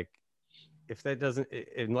it's like, if that doesn't,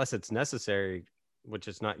 unless it's necessary, which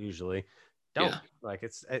it's not usually, don't like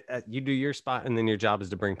it's you do your spot, and then your job is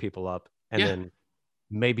to bring people up, and then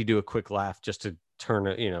maybe do a quick laugh just to turn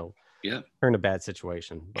a bad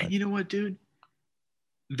situation. But and you know what, dude?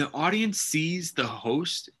 The audience sees the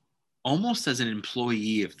host almost as an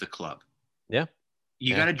employee of the club. Yeah.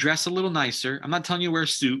 You got to dress a little nicer. I'm not telling you to wear a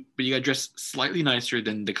suit, but you got to dress slightly nicer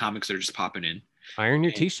than the comics that are just popping in. Iron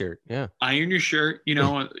your t-shirt. Yeah. Iron your shirt,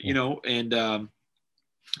 and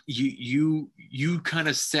you kind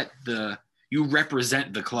of you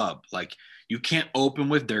represent the club. Like, you can't open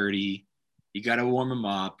with dirty. You got to warm them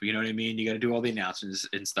up. You know what I mean? You got to do all the announcements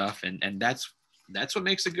and stuff. And that's what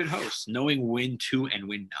makes a good host, knowing when to and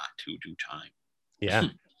when not to do time. Yeah.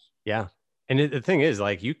 Yeah. And the thing is,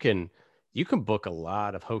 like, you can book a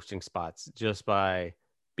lot of hosting spots just by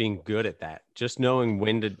being good at that. Just knowing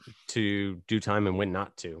when to do time and when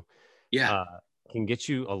not to. Yeah. Can get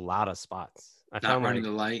you a lot of spots. Not running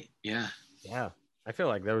the light. Yeah. Yeah. I feel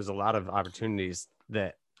like there was a lot of opportunities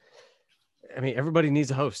that, I mean, everybody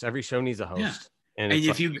needs a host. Every show needs a host. Yeah. And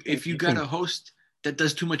if you got a host that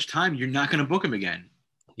does too much time, you're not going to book him again.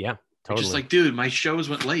 Yeah, totally. You're just like, dude, my shows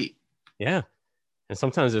went late. Yeah. And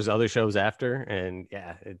sometimes there's other shows after, and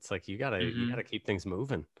yeah, it's like you Mm-hmm. gotta keep things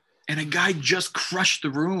moving. And a guy just crushed the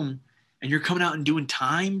room, and you're coming out and doing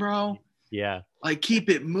time, bro. Yeah. Like, keep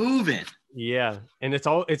it moving. Yeah. And it's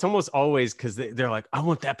almost always because they're like, I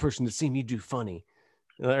want that person to see me do funny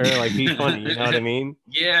or like be funny. You know what I mean?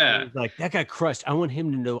 Yeah. It's like that guy crushed. I want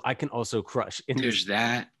him to know I can also crush in this There's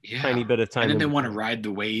that. Yeah. tiny bit of And time then in they want to between. ride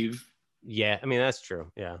the wave. Yeah. I mean, that's true.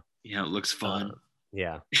 Yeah. You know, it looks Uh, fun.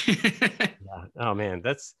 yeah. Yeah. Oh man,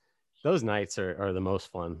 those nights are the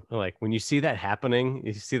most fun. Like when you see that happening,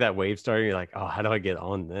 you see that wave starting, you're like, oh, how do I get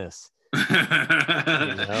on this? You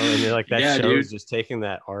know, and you're like that Yeah, show is dude. just taking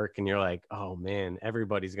that arc, and you're like, oh man,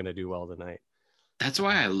 everybody's gonna do well tonight. That's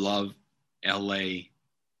why I love LA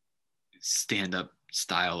stand up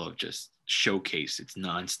style of just showcase. It's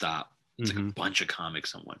nonstop. It's like Mm-hmm. a bunch of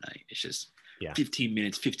comics on one night. It's just Yeah. 15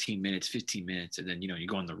 minutes, 15 minutes, 15 minutes. And then, you know, you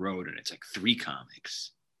go on the road and it's like 3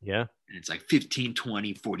 comics. Yeah. And it's like 15,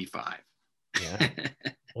 20, 45. Yeah.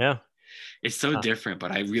 Yeah. It's so different,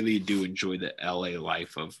 but I really do enjoy the LA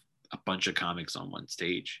life of a bunch of comics on one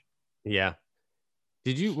stage. Yeah.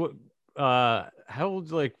 Did you what how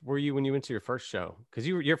old like were you when you went to your first show? Because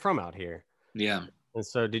you're from out here. Yeah. And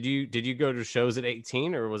so did you go to shows at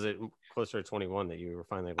 18 or was it closer to 21 that you were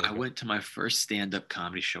finally able to I go? went to my first stand-up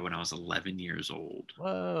comedy show when I was 11 years old.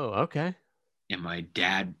 Whoa, okay. And my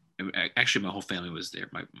dad, actually, my whole family was there.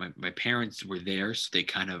 My parents were there, so they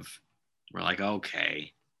kind of were like,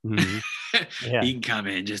 okay, Mm-hmm. Yeah. he can come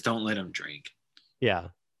in, just don't let him drink. Yeah.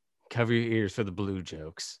 Cover your ears for the blue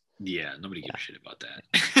jokes. Yeah, nobody gives a shit about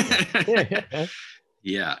Yeah. that. Yeah.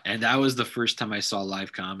 Yeah, and that was the first time I saw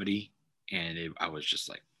live comedy, and I was just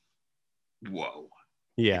like, whoa.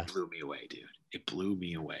 Yeah. It blew me away, dude. It blew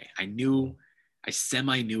me away. I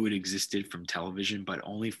semi knew it existed from television, but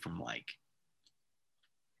only from like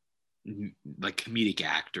comedic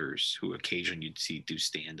actors who occasionally you'd see do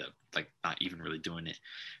stand up, like not even really doing it.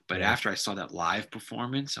 But Yeah. after I saw that live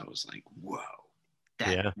performance, I was like, whoa,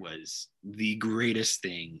 that was the greatest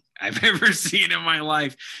thing I've ever seen in my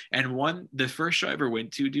life. And the first show I ever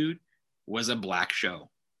went to, dude, was a black show.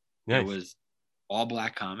 Nice. It was all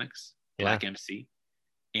black comics, black MC.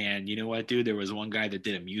 And you know what, dude? There was one guy that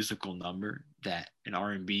did a musical number that an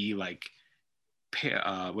R&B, like,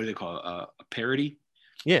 what do they call it? A parody.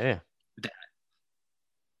 Yeah. Yeah. That,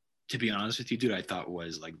 to be honest with you, dude, I thought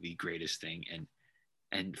was like the greatest thing.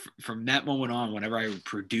 And from that moment on, whenever I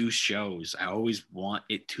produce shows, I always want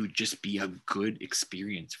it to just be a good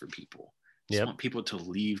experience for people. I just want people to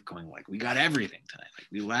leave going like, we got everything tonight. Like,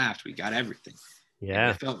 we laughed, we got everything. Yeah.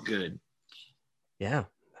 And it felt good. Yeah.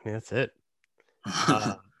 I mean, that's it.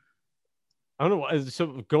 I don't know.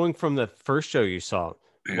 So going from the first show you saw,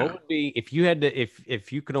 what would be if you had to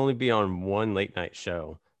if you could only be on one late night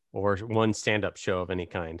show or one stand up show of any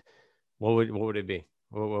kind, what would it be?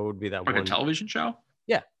 What would be that like one? A television show?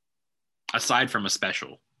 Yeah. Aside from a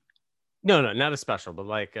special. No, not a special, but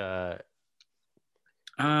like an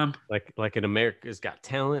America's Got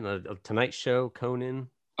Talent, a Tonight Show, Conan.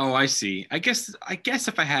 Oh, I see. I guess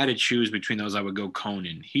if I had to choose between those, I would go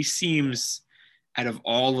Conan. He seems, out of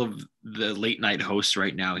all of the late night hosts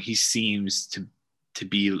right now, he seems to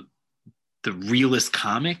be the realest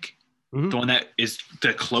comic, the one that is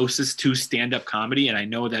the closest to stand-up comedy. And I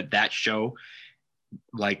know that show,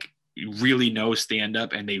 like, really knows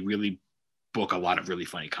stand-up, and they really book a lot of really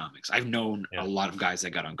funny comics. I've known a lot of guys that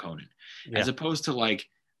got on Conan, as opposed to like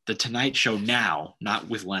the Tonight Show now, not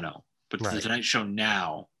with Leno, but the Tonight Show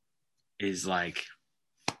now is like,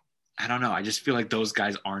 I don't know. I just feel like those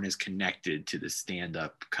guys aren't as connected to the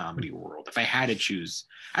stand-up comedy world. If I had to choose,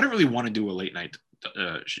 I don't really want to do a late night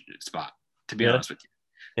spot, to be honest with you.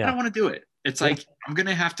 I don't want to do it. It's like, I'm going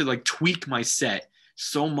to have to like tweak my set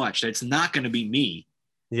so much that it's not going to be me.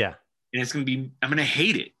 Yeah. And it's going to be, I'm going to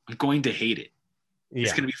hate it. I'm going to hate it. Yeah.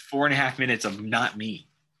 It's going to be 4.5 minutes of not me.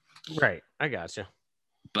 Right. I gotcha.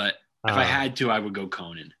 But if I had to, I would go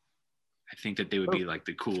Conan. I think that they would be like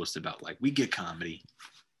the coolest about like, we get comedy.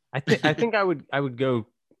 I think I would go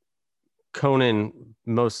Conan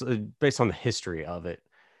mostly based on the history of it.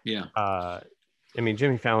 Yeah. I mean,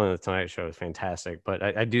 Jimmy Fallon and the Tonight Show is fantastic, but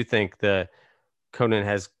I do think the Conan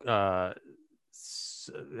has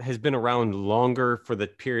been around longer for the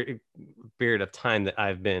period of time that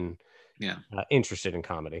I've been interested in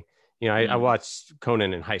comedy. You know, I watched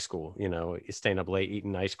Conan in high school, you know, staying up late,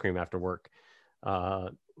 eating ice cream after work,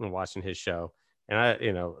 and watching his show. And I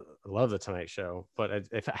love the Tonight Show, but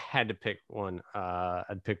if I had to pick one,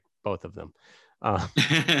 I'd pick both of them.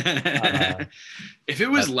 If it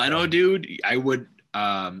was Leno, dude, I would,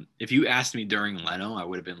 if you asked me during Leno, I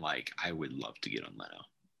would have been like, I would love to get on Leno.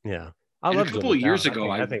 Yeah. A couple of years ago,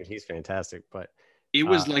 I think he's fantastic, but it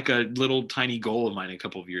was like a little tiny goal of mine a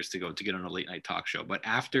couple of years ago to get on a late night talk show. But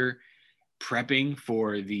after prepping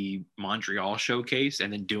for the Montreal showcase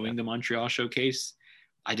and then doing the Montreal showcase,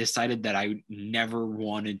 I decided that I never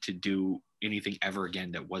wanted to do anything ever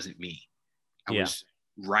again that wasn't me. I was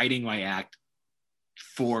writing my act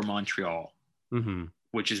for Montreal,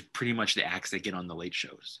 which is pretty much the acts that get on the late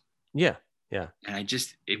shows. Yeah. Yeah. And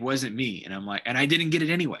it wasn't me. And I'm like, and I didn't get it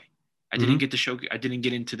anyway. I didn't get the show. I didn't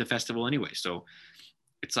get into the festival anyway. So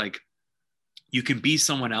it's like, you can be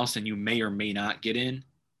someone else and you may or may not get in.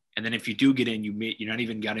 And then if you do get in, you're not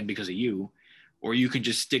even got in because of you, or you can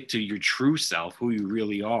just stick to your true self, who you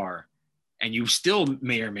really are. And you still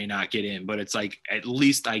may or may not get in, but it's like, at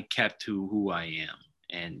least I kept to who I am.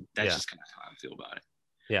 And that's just kind of how I feel about it.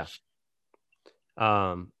 Yeah.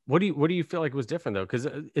 What do you feel like was different though? Because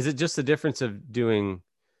is it just the difference of doing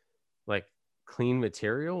like clean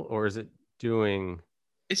material, or is it doing?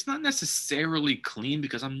 It's not necessarily clean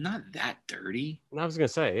because I'm not that dirty. I was gonna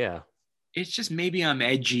say, yeah. It's just maybe I'm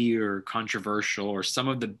edgy or controversial, or some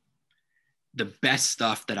of the best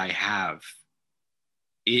stuff that I have,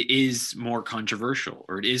 it is more controversial,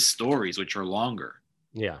 or it is stories which are longer.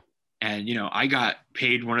 Yeah. And, I got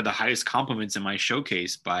paid one of the highest compliments in my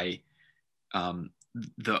showcase by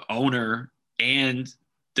the owner and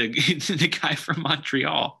the guy from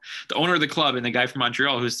Montreal, the owner of the club and the guy from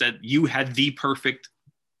Montreal, who said, you had the perfect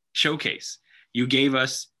showcase. You gave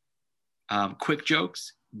us quick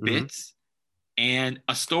jokes, bits, and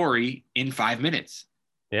a story in 5 minutes.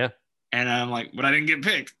 Yeah. And I'm like, but I didn't get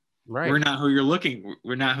picked. Right. We're not who you're looking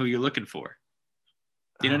for.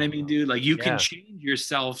 You know what I mean, dude? Like, you can change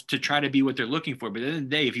yourself to try to be what they're looking for. But at the end of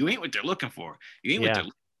the day, if you ain't what they're looking for, you ain't what they're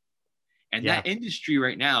looking for. And that industry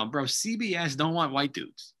right now, bro, CBS don't want white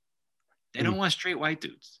dudes. They don't want straight white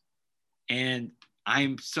dudes. And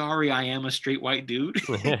I'm sorry, I am a straight white dude.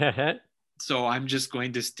 So I'm just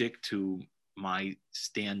going to stick to my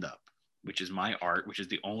stand-up, which is my art, which is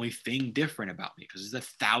the only thing different about me, because there's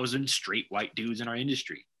 1,000 straight white dudes in our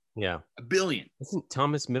industry. Yeah. 1 billion. Isn't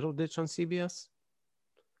Thomas Middleditch on CBS?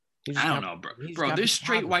 I don't know, bro. There's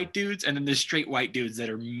straight white dudes, and then there's straight white dudes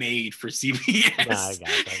that are made for CBS. Nah, I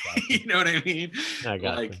got you know what I mean? I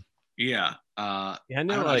got yeah. I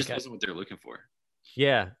know, like, just wasn't what they're looking for.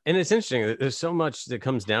 Yeah, and it's interesting. There's so much that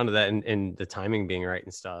comes down to that, and the timing being right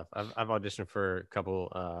and stuff. I've auditioned for a couple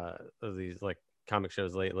of these like comic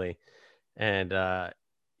shows lately, and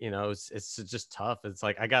it's just tough. It's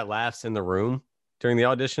like I got laughs in the room during the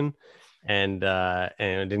audition, and I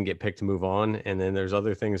didn't get picked to move on. And then there's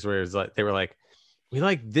other things where it's like they were like, we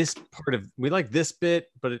like this bit,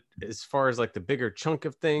 but as far as like the bigger chunk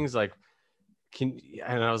of things, like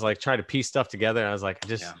and I was like trying to piece stuff together. And I was like,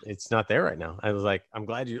 it's not there right now. I was like, I'm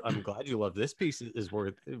glad you love this piece is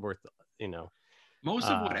worth. Most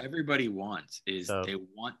of what everybody wants is they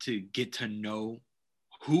want to get to know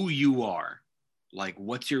who you are. Like,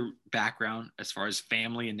 what's your background as far as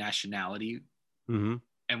family and nationality,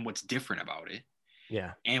 and what's different about it.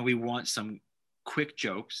 Yeah. And we want some quick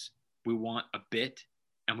jokes. We want a bit,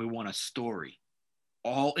 and we want a story,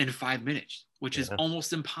 all in 5 minutes, which is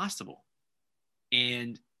almost impossible.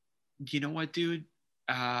 And you know what, dude?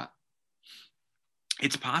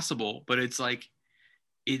 It's possible, but it's like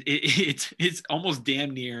it's almost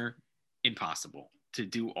damn near impossible to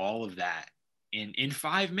do all of that in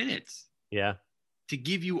 5 minutes. Yeah. To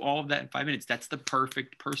give you all of that in 5 minutes, that's the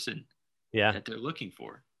perfect person. Yeah. That they're looking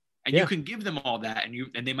for. And you can give them all that,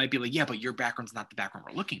 and they might be like, yeah, but your background's not the background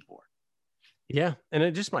we're looking for. Yeah. And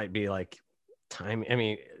it just might be like time. I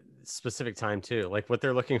mean, specific time too. Like what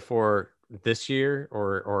they're looking for this year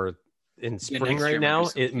or in spring right now,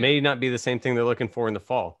 it may not be the same thing they're looking for in the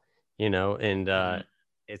fall, and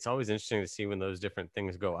it's always interesting to see when those different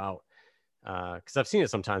things go out. Because I've seen it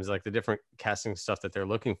sometimes, like the different casting stuff that they're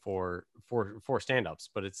looking for stand-ups,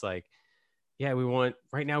 but it's like, we want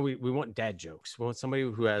right now we want dad jokes. We want somebody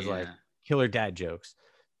who has like killer dad jokes,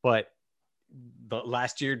 but the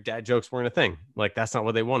last year dad jokes weren't a thing. Like that's not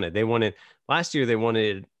what they wanted. Last year they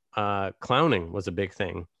wanted clowning was a big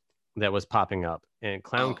thing that was popping up, and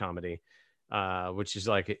clown comedy, which is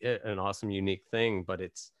like an awesome unique thing, but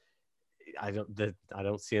I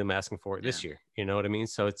don't see them asking for it this year. You know what I mean?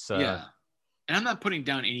 So it's and I'm not putting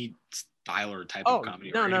down any style or type of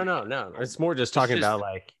comedy. No. It's more just talking about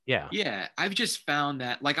like, I've just found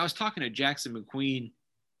that, like, I was talking to Jackson McQueen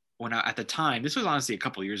at the time, this was honestly a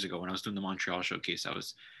couple of years ago when I was doing the Montreal showcase,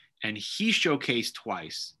 and he showcased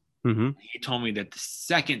twice. He told me that the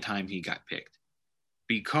second time he got picked,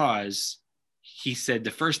 because he said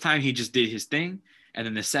the first time he just did his thing, and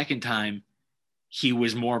then the second time he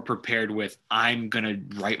was more prepared with, I'm going to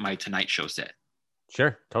write my Tonight Show set.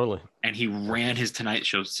 Sure, totally. And he ran his Tonight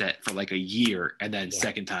Show set for like a year, and then Yeah.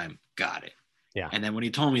 second time got it. Yeah. And then when he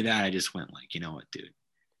told me that, I just went like, you know what, dude,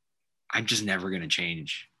 I'm just never gonna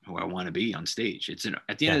change who I want to be on stage. At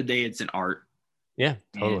the end of the day, it's an art. Yeah,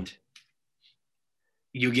 totally. And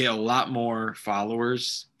you get a lot more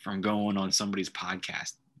followers from going on somebody's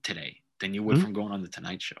podcast today than you would from going on the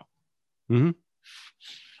Tonight Show. Mm-hmm.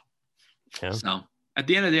 Yeah. So at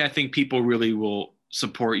the end of the day, I think people really will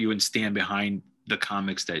support you and stand behind the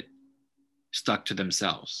comics that stuck to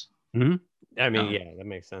themselves. Mm-hmm. I mean, yeah, that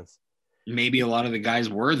makes sense. Maybe a lot of the guys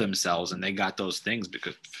were themselves and they got those things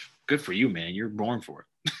because good for you, man. You're born for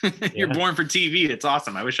it. You're born for TV. It's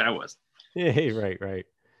awesome. I wish I was. Yeah, right.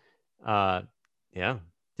 Yeah.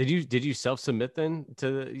 Did you self-submit then to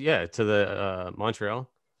the Montreal?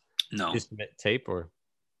 No. Did you submit tape or?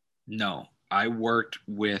 No. I worked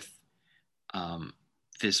with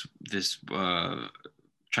this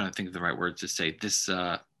trying to think of the right words to say, this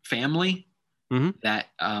family that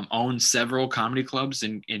owns several comedy clubs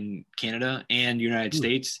in Canada and United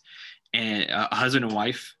States, and a husband and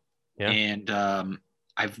wife. Yeah. And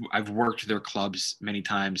I've worked their clubs many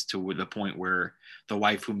times to the point where the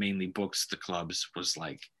wife who mainly books the clubs was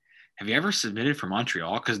like, have you ever submitted for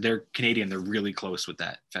Montreal? Because they're Canadian. They're really close with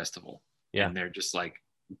that festival. Yeah. And they're just like,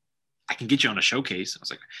 I can get you on a showcase. I was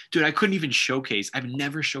like, dude, I couldn't even showcase. I've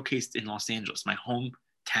never showcased in Los Angeles, my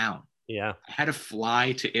hometown. Yeah. I had to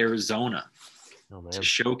fly to Arizona to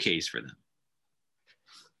showcase for them.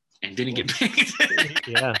 And didn't get paid.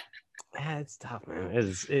 Yeah. It's tough, man.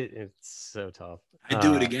 It's so tough. I'd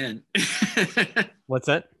do it again. What's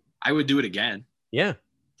that? I would do it again. Yeah.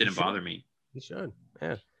 Didn't bother me. You should.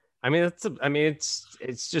 Yeah. I mean,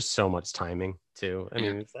 it's just so much timing too. I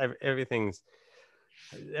mean, everything's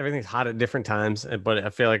hot at different times, but I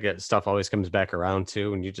feel like stuff always comes back around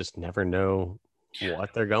too, and you just never know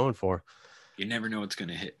what they're going for. You never know what's going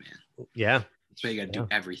to hit, man. Yeah. That's why you got to do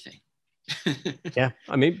everything. Yeah.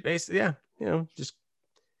 I mean, basically, just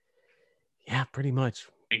pretty much.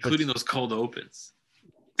 Including those cold opens.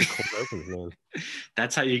 Cold opens, man.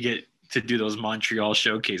 That's how you get to do those Montreal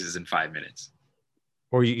showcases in 5 minutes.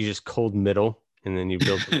 Or you just cold middle, and then you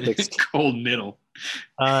build cold middle.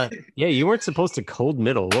 Yeah, you weren't supposed to cold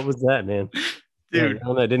middle. What was that, man? Dude,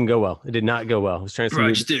 no, that didn't go well. It did not go well. I was trying to.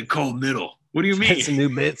 I just did a cold middle. What do you mean? Some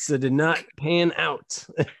new bits that did not pan out.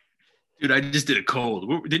 Dude, I just did a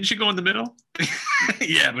cold. Didn't you go in the middle?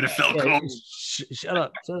 Yeah, but it felt cold. Shut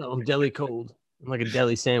up. I'm deli cold. I'm like a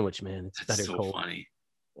deli sandwich, man. It's That's better so cold. Funny.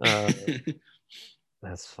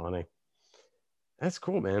 That's funny. That's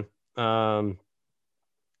cool, man.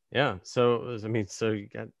 Yeah. So I mean,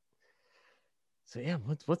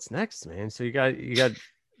 what's next, man? So you got.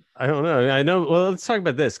 I don't know. I know. Well, let's talk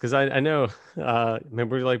about this because I know.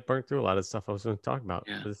 Remember, we burnt through a lot of stuff I was going to talk about.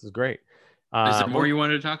 Yeah. This is great. Is there more you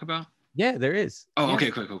wanted to talk about? Yeah, there is. Oh, yeah.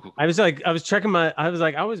 Okay, cool. I was checking I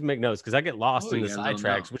always make notes because I get lost in the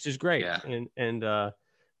sidetracks, which is great. Yeah. And well,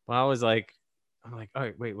 I was like, I'm like, all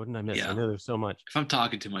right, wait, what did I miss? Yeah. I know there's so much. If I'm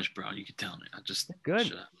talking too much, bro, you can tell me. I'll just good.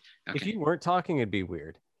 Shut up. Okay. If you weren't talking, it'd be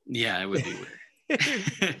weird. Yeah, it would be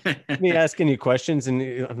weird. Me asking you questions and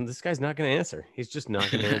this guy's not going to answer. He's just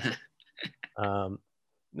not going to answer.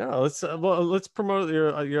 No, let's promote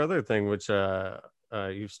your other thing, which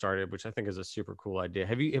you've started, which I think is a super cool idea.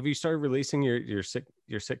 Have you started releasing your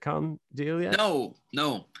sitcom deal yet?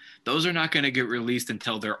 No, those are not going to get released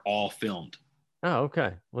until they're all filmed. Oh,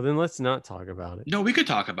 okay. Well, then let's not talk about it. No, we could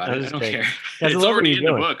talk about it. I don't care. It's already in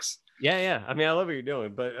the books. Yeah. I mean, I love what you're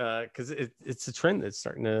doing, but because it's a trend that's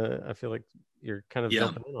starting to. I feel like you're kind of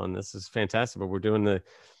jumping in on this. Is fantastic. But we're doing the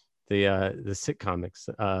sitcomics,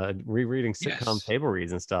 rereading sitcom table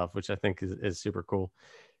reads and stuff, which I think is super cool.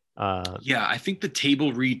 Yeah, I think the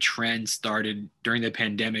table read trend started during the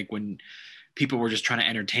pandemic when people were just trying to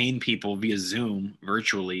entertain people via Zoom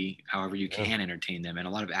virtually, however you can entertain them. And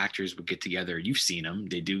a lot of actors would get together. You've seen them.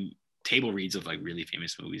 They do table reads of really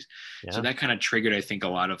famous movies. Yeah. So that kind of triggered, I think, a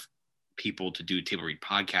lot of people to do table read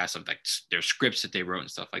podcasts of their scripts that they wrote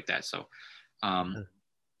and stuff like that. So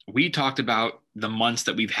we talked about the months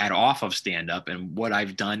that we've had off of stand-up, and what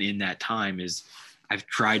I've done in that time is I've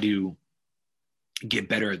tried to get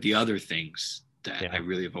better at the other things that I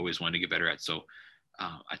really have always wanted to get better at. So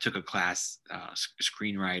I took a class,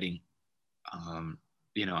 screenwriting.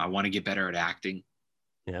 I want to get better at acting.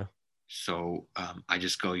 Yeah. So I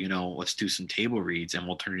just go, let's do some table reads and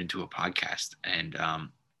we'll turn it into a podcast. And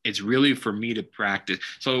it's really for me to practice.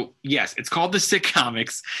 So yes, it's called the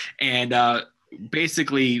Sitcomics. And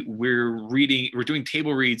basically we're doing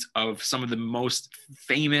table reads of some of the most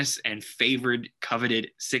famous and favored, coveted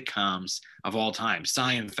sitcoms of all time.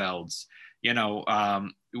 Seinfeld's,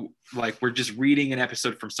 like we're just reading an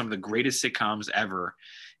episode from some of the greatest sitcoms ever,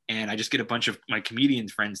 and I just get a bunch of my comedian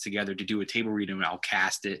friends together to do a table read, and I'll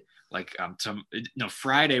cast it. Like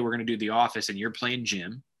Friday we're gonna do The Office, and you're playing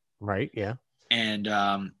Jim. Right. Yeah. And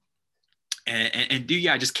I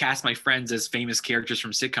just cast my friends as famous characters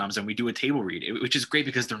from sitcoms, and we do a table read, which is great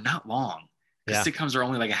because they're not long. Because sitcoms are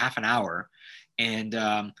only like a half an hour, and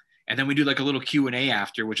then we do like a little Q&A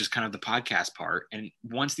after, which is kind of the podcast part. And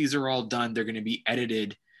once these are all done, they're going to be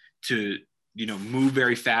edited to move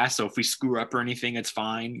very fast. So if we screw up or anything, it's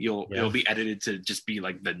fine. It'll be edited to just be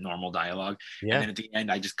like the normal dialogue. Yeah. And then at the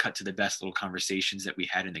end, I just cut to the best little conversations that we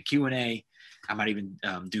had in the Q&A. I might even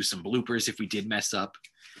do some bloopers if we did mess up.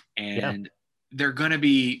 And they're going to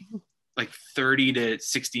be like 30 to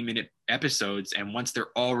 60 minute episodes. And once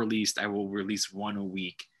they're all released, I will release one a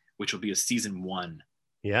week, which will be a season 1.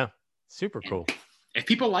 Yeah. Super cool. And if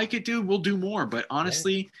people like it, dude, we'll do more. But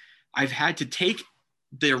honestly, I've had to take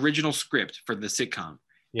the original script for the sitcom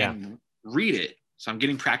and read it. So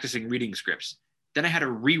I'm practicing reading scripts. Then I had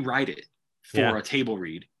to rewrite it for a table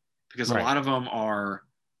read because a lot of them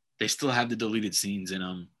they still have the deleted scenes in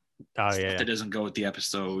them. Stuff that doesn't go with the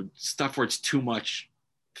episode, stuff where it's too much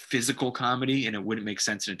physical comedy and it wouldn't make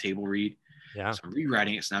sense in a table read. So I'm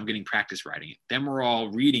rewriting it. So now I'm getting practice writing it. Then we're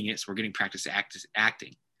all reading it. So we're getting practice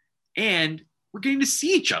acting. And we're getting to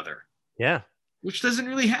see each other. Yeah. Which doesn't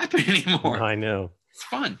really happen anymore. I know. It's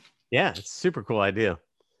fun. Yeah, it's a super cool idea.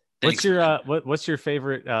 Thanks, what's your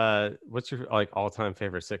favorite what's your like all-time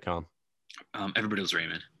favorite sitcom? Everybody Loves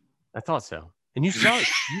Raymond. I thought so. And you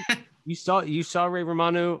saw you saw Ray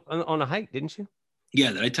Romano on a hike, didn't you?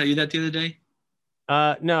 Yeah, did I tell you that the other day?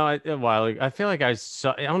 No, a while ago. I feel like I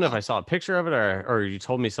don't know if I saw a picture of it or you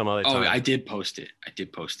told me some other time. Oh, I did post it.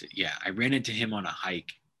 Yeah, I ran into him on a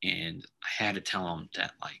hike and I had to tell him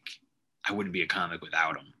that like I wouldn't be a comic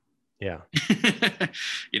without him. Yeah.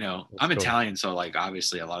 I'm cool. Italian, so like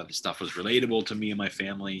obviously a lot of the stuff was relatable to me and my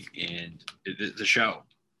family, and the show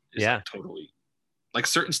is like totally like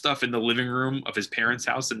certain stuff in the living room of his parents'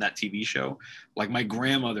 house in that TV show. Like my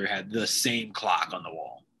grandmother had the same clock on the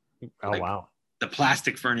wall. Oh, like, wow. The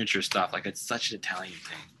plastic furniture stuff, like it's such an Italian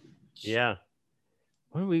thing. Yeah.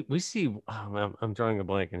 Well, we see, I'm drawing a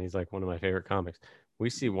blank, and he's like one of my favorite comics. We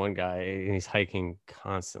see one guy and he's hiking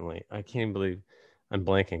constantly. I can't believe I'm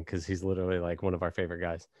blanking because he's literally like one of our favorite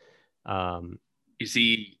guys. Is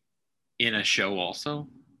he in a show also?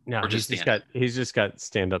 No, he's just got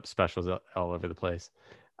stand-up specials all over the place.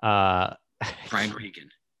 Brian Regan.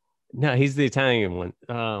 No, he's the Italian one.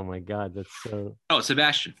 Oh my God, that's so. Oh,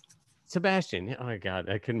 Sebastian. Oh my God,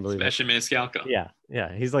 I couldn't believe Sebastian Maniscalco.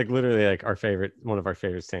 Yeah, he's like literally like one of our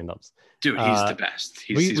favorite stand-ups. Dude, he's the best.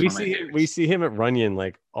 We see him at Runyon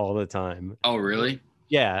like all the time. Oh, really?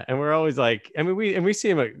 Yeah, and we're always like, I mean, we see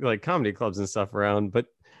him at like comedy clubs and stuff around, but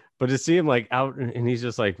to see him like out and he's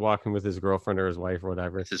just like walking with his girlfriend or his wife or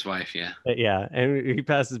whatever. It's his wife, yeah. Yeah, and he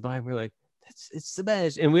passes by and we're like, it's the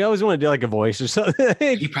best. And we always want to do like a voice or something.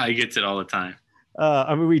 He probably gets it all the time.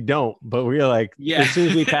 I mean, we don't, but we're like, as soon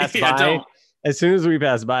as we pass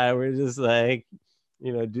by, we're just like,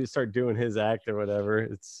 start doing his act or whatever.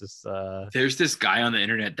 It's just there's this guy on the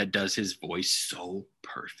internet that does his voice so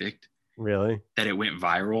perfect. Really? That it went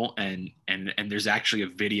viral, and there's actually a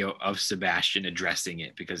video of Sebastian addressing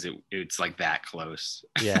it because it's like that close.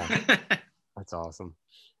 Yeah. That's awesome.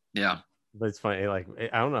 Yeah. But it's funny, like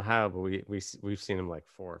I don't know how, but we've seen him like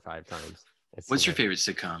 4 or 5 times. What's your favorite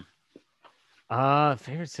sitcom?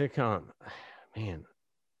 Favorite sitcom, man.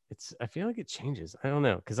 I feel like it changes. I don't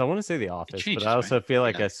know, because I want to say The Office, but I also feel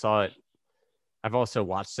like I saw it. I've also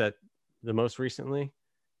watched that the most recently.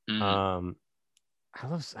 Mm. I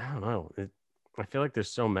don't know. I feel like there's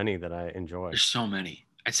so many that I enjoy. There's so many.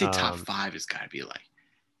 I'd say top 5 has got to be like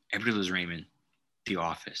Everybody Loves Raymond, The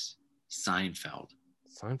Office, Seinfeld.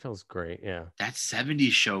 Seinfeld's great, yeah. That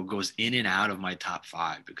 70s show goes in and out of my top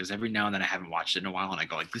 5 because every now and then I haven't watched it in a while and I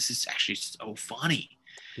go like, this is actually so funny.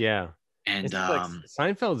 Yeah. And like,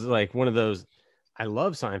 Seinfeld's like one of those, I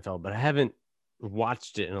love Seinfeld, but I haven't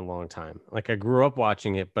watched it in a long time. Like I grew up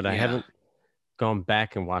watching it, but I haven't gone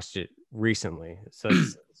back and watched it recently. So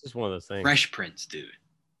it's just one of those things. Fresh Prince, dude.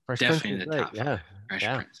 Definitely in the top 5. Fresh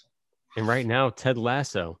Prince. And right now, Ted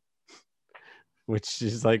Lasso, which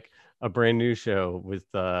is like a brand new show with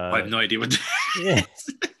I have no idea what that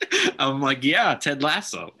is. I'm like, yeah, Ted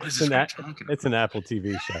Lasso. What is this guy talking about? It's an Apple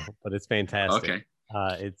TV show, but it's fantastic.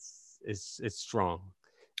 Okay. It's strong.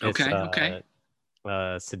 Okay.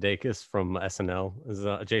 Sudeikis from SNL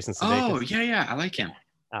is Jason Sudeikis. Oh, yeah, I like him.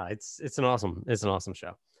 It's an awesome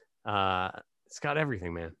show. It's got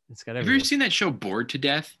everything, man. It's got everything. Have you ever seen that show Bored to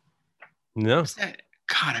Death? No. What's that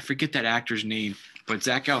God, I forget that actor's name, but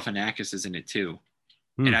Zach Galifianakis is in it too.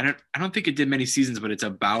 Hmm. And I don't think it did many seasons, but it's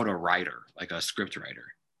about a writer, like a script writer.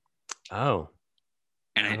 Oh,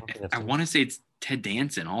 And I don't think I've I seen. want to say it's Ted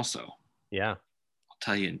Danson also. Yeah. I'll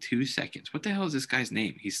tell you in 2 seconds. What the hell is this guy's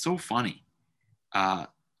name? He's so funny.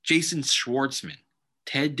 Jason Schwartzman,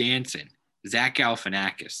 Ted Danson, Zach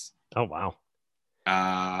Galifianakis, Oh wow.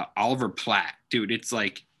 Oliver Platt. Dude, it's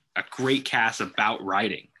like a great cast about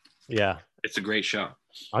writing. Yeah, It's a great show.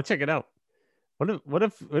 I'll check it out. What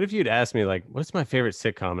if you'd asked me like, what's my favorite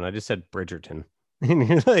sitcom, and I just said Bridgerton, and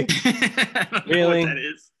you're like, I don't know really? what that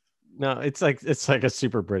is. No, it's like a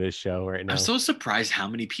super British show right now. I'm so surprised how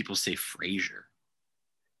many people say Frasier.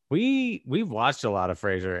 We've watched a lot of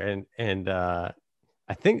Frasier, and I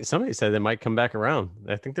think somebody said they might come back around.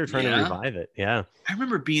 I think they're trying to Yeah. revive it. Yeah. I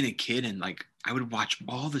remember being a kid and like I would watch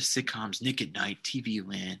all the sitcoms, Nick at Night, TV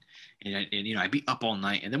Land, and you know I'd be up all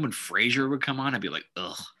night, and then when Frasier would come on, I'd be like,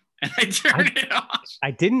 ugh, and I'd turn it off.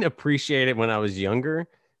 I didn't appreciate it when I was younger,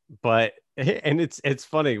 but and it's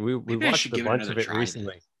funny. We Maybe I watched should a give it bunch another of it try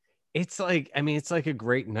recently. then. It's like, I mean, it's like a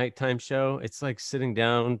great nighttime show. It's like sitting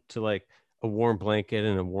down to like a warm blanket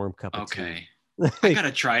and a warm cup of tea. Okay, I Like,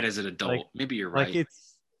 gotta try it as an adult. like, Maybe you're like right.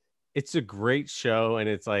 it's a great show, and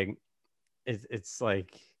it's like it's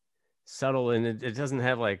like subtle, and it doesn't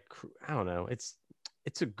have like, I don't know. It's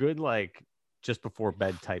a good like just before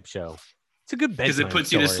bed type show. It's a good Because it bedtime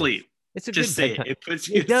puts you to story. sleep. It's a Just good say bedtime. it. It puts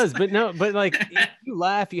you. It does, but no, but like if you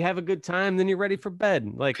laugh, you have a good time, then you're ready for bed.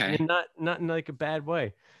 Like, Okay. and not in like a bad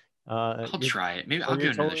way. I'll try it. Maybe or I'll give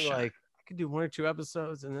you're it another totally shot. like, I could do 1 or 2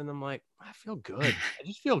 episodes, and then I'm like, I feel good. I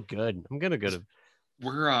just feel good. I'm gonna go to.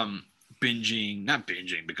 We're binging, not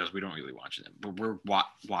binging because we don't really watch them, but we're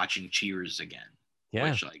watching Cheers again. Yeah,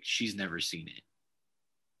 Which like she's never seen it.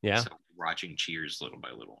 yeah, So we're watching Cheers little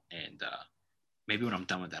by little, and maybe when I'm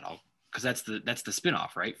done with that, I'll because that's the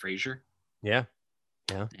spinoff, right? Frasier. yeah.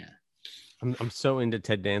 Yeah. I'm so into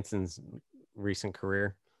Ted Danson's recent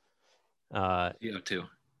career. You too.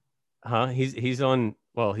 He's on,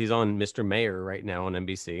 well, he's on Mr. Mayor right now on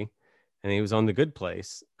NBC, and he was on The Good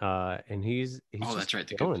Place. And he's Oh, just that's right,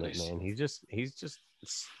 The Good killing Place. it, man.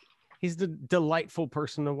 He's the delightful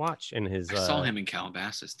person to watch. In his I saw him in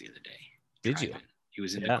Calabasas the other day. Did you? Driving. He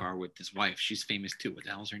was in the car with his wife. She's famous too. What the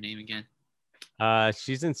hell's her name again?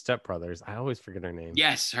 She's in Step Brothers. I always forget her name.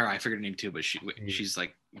 Yes, her. I forget her name too, but she's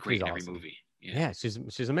like great in every awesome. movie. Yeah,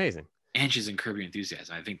 she's amazing. And she's in Curb Your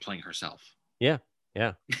Enthusiasm. I think playing herself. Yeah.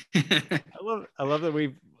 I love that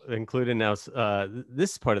we've included now.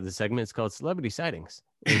 This part of the segment is called Celebrity Sightings.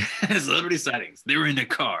 Celebrity Sightings. They were in a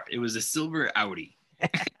car. It was a silver Audi.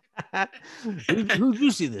 Who'd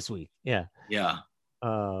you see this week? Yeah.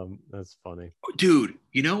 That's funny. Dude,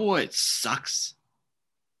 you know what sucks?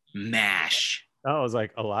 MASH. Oh, it was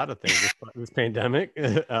like a lot of things this pandemic.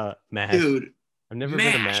 MASH. Dude, I've never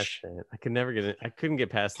been a MASH fan. I could never get it. I couldn't get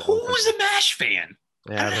past that. Who was a MASH fan?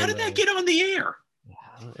 Yeah, how did that get on the air?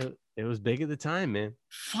 Yeah, it was big at the time, man.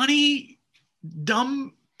 Funny,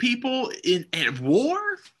 dumb people at war.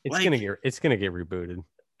 It's gonna get rebooted.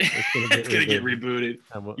 It's gonna get rebooted.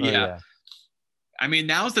 Yeah. I mean,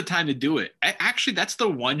 now's the time to do it. Actually, that's the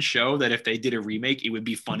one show that if they did a remake, it would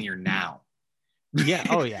be funnier now. Yeah.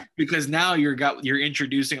 Oh yeah. Because now you're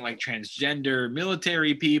introducing like transgender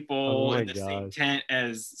military people in the same tent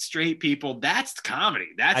as straight people. That's comedy.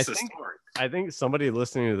 That's the story. I think somebody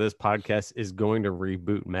listening to this podcast is going to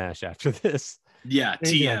reboot MASH after this. Yeah,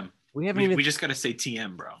 TM. We just gotta say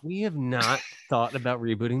TM, bro. We have not thought about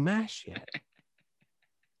rebooting MASH yet.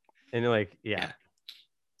 And like, yeah.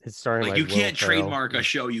 It's starting like you can't trademark a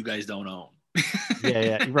show you guys don't own.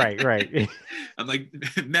 Yeah, right. I'm like,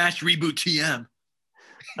 MASH reboot TM.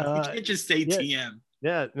 You can't just say TM.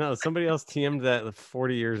 Yeah, no, somebody else TM'd that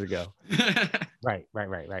 40 years ago. Right.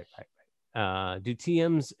 Do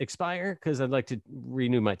TMs expire? Because I'd like to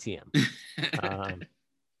renew my TM.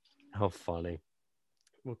 How funny.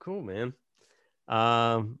 Well, cool, man.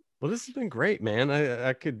 Well, this has been great, man.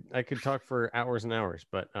 I could talk for hours and hours,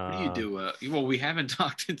 but what do you do? Well, we haven't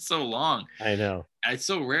talked in so long. I know. It's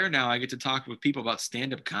so rare now. I get to talk with people about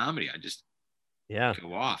stand-up comedy. I just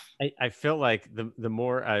go off. I feel like the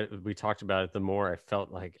more we talked about it, the more I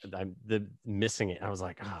felt like I'm missing it. I was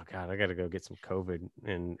like, oh god, I got to go get some COVID,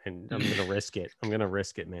 and I'm gonna risk it. I'm gonna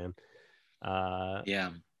risk it, man.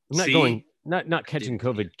 Yeah. I'm not catching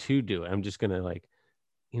COVID to do it. I'm just gonna like,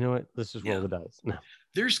 you know what? Let's just roll the dice. No.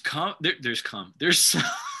 There's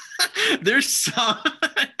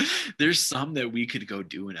some that we could go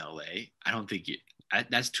do in LA. I don't think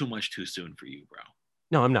that's too much too soon for you, bro.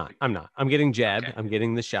 No, I'm not. I'm getting jabbed. Okay. I'm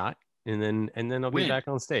getting the shot, and then I'll be back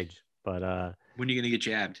on stage. But when are you gonna get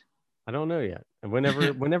jabbed? I don't know yet. And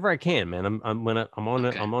whenever I can, man. I'm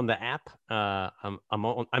on the app.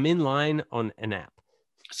 I'm in line on an app.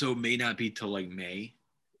 So it may not be till like May,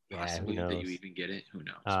 Yeah, who possibly, that you knows? even get it. Who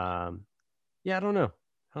knows? Yeah, I don't know.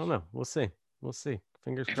 We'll see.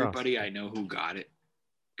 Fingers crossed. Everybody I know who got the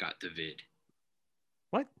vid.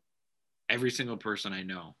 What? Every single person I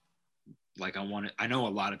know. Like I know a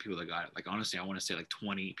lot of people that got it. Like honestly, I want to say like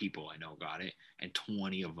 20 people I know got it, and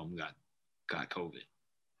 20 of them got COVID.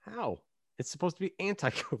 How? It's supposed to be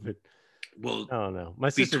anti-COVID. Well, I don't know. My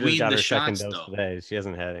sister just got her second dose today. She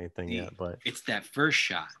hasn't had anything yet, but it's that first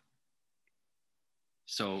shot.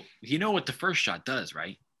 So you know what the first shot does,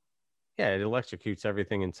 right? Yeah, it electrocutes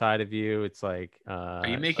everything inside of you. It's like Are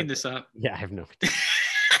you making this up? Yeah, I have no idea.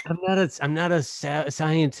 I'm not a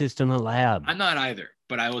scientist in the lab. I'm not either,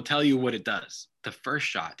 but I will tell you what it does. The first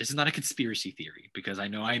shot, this is not a conspiracy theory, because I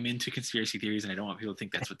know I'm into conspiracy theories and I don't want people to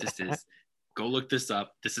think that's what this is. Go look this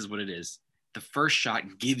up. This is what it is. The first shot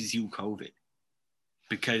gives you COVID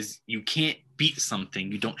because you can't beat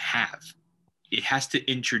something you don't have. It has to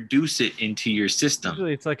introduce it into your system.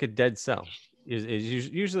 Usually it's like a dead cell.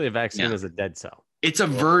 Usually a vaccine is a dead cell. It's a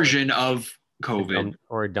version of COVID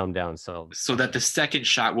or a dumbed down cell. So that the second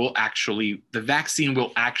shot the vaccine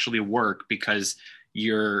will actually work because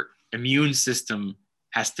your immune system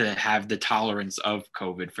has to have the tolerance of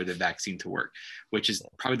COVID for the vaccine to work, which is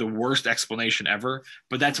probably the worst explanation ever.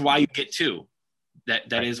 But that's why you get two.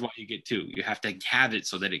 That is why you get two. You have to have it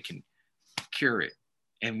so that it can cure it.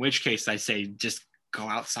 In which case, I say just go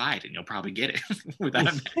outside and you'll probably get it without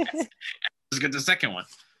a mask. Just get the second one.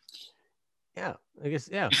 Yeah, I guess.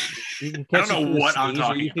 Yeah, you can I don't know what I'm talking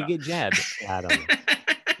about. You could get jabbed. I don't know.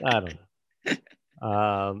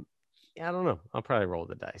 Yeah, I don't know. I'll probably roll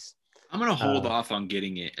the dice. I'm gonna hold off on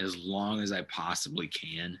getting it as long as I possibly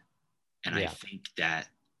can, and I think that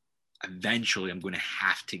eventually I'm going to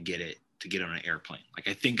have to get it to get on an airplane. Like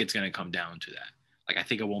I think it's going to come down to that. Like I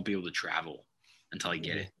think I won't be able to travel until I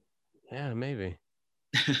get it. Yeah, maybe.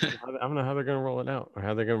 I don't know how they're going to roll it out or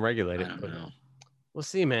how they're going to regulate it. I don't know. We'll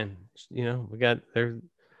see, man. You know, they're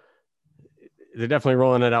definitely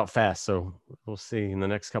rolling it out fast. So we'll see in the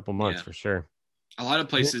next couple months for sure. A lot of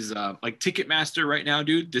places like Ticketmaster right now,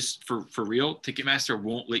 dude, this for real, Ticketmaster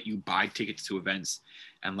won't let you buy tickets to events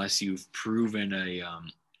unless you've proven a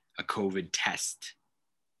COVID test.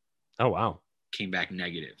 Oh, wow. Came back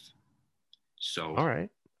negative. So, all right.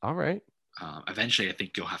 Eventually, I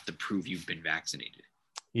think you'll have to prove you've been vaccinated.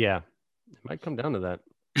 Yeah. It might come down to that.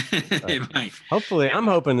 It might. Hopefully, I'm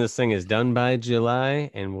hoping this thing is done by July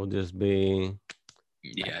and we'll just be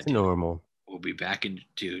normal. We'll be back in,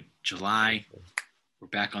 July. We're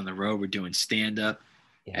back on the road. We're doing stand-up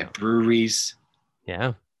at breweries.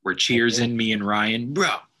 Yeah. We're cheersing, me and Ryan. Bro.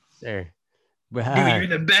 There. Dude, you're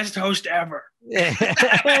the best host ever.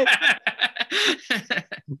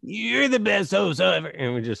 You're the best host ever.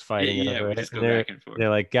 And we're just fighting over it. Just go back and forth. They're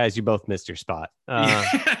like, guys, you both missed your spot. Well,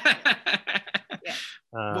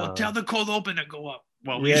 tell the cold open to go up.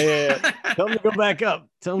 Well, Tell him to go back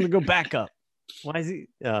up. Why is he?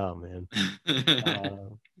 Oh, man.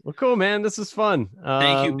 Well, cool, man. This is fun.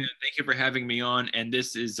 Thank you, man. Thank you for having me on. And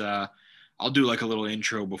this is, I'll do like a little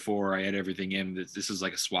intro before I add everything in. This is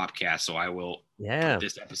like a swap cast, so I will put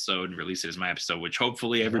this episode and release it as my episode, which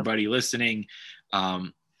hopefully everybody listening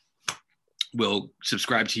will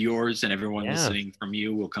subscribe to yours, and everyone listening from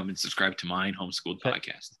you will come and subscribe to mine, Homeschooled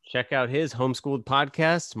Podcast. Check out his Homeschooled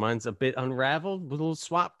Podcast. Mine's a bit unraveled with little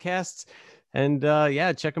swap casts. And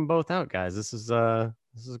check them both out, guys. This is a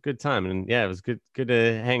good time, and it was good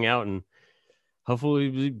to hang out, and hopefully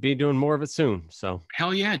we'll be doing more of it soon. So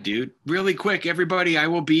hell yeah, dude! Really quick, everybody, I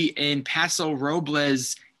will be in Paso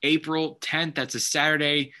Robles April 10th. That's a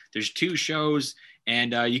Saturday. There's 2 shows,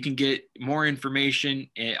 and you can get more information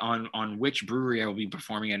on which brewery I will be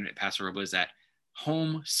performing at Paso Robles at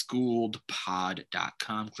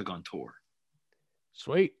homeschooledpod.com. Click on tour.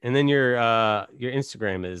 Sweet. And then your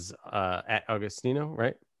Instagram is at Agostino,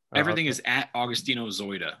 right? Everything is at Agostino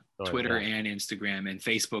Zoida. Twitter and Instagram, and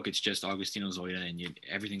Facebook. It's just Agostino Zoida, and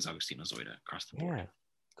everything's Agostino Zoida across the board. Yeah,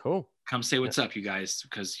 cool. Come say what's up, you guys,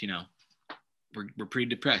 because we're pretty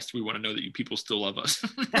depressed. We want to know that you people still love us.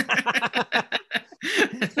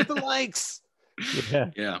 With the likes.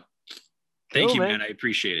 Yeah. Thank you, man. I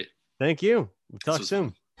appreciate it. Thank you. We'll talk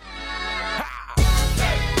soon.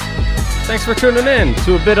 Thanks for tuning in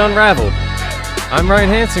to A Bit Unraveled. I'm Ryan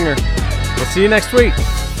Hansinger. We'll see you next week.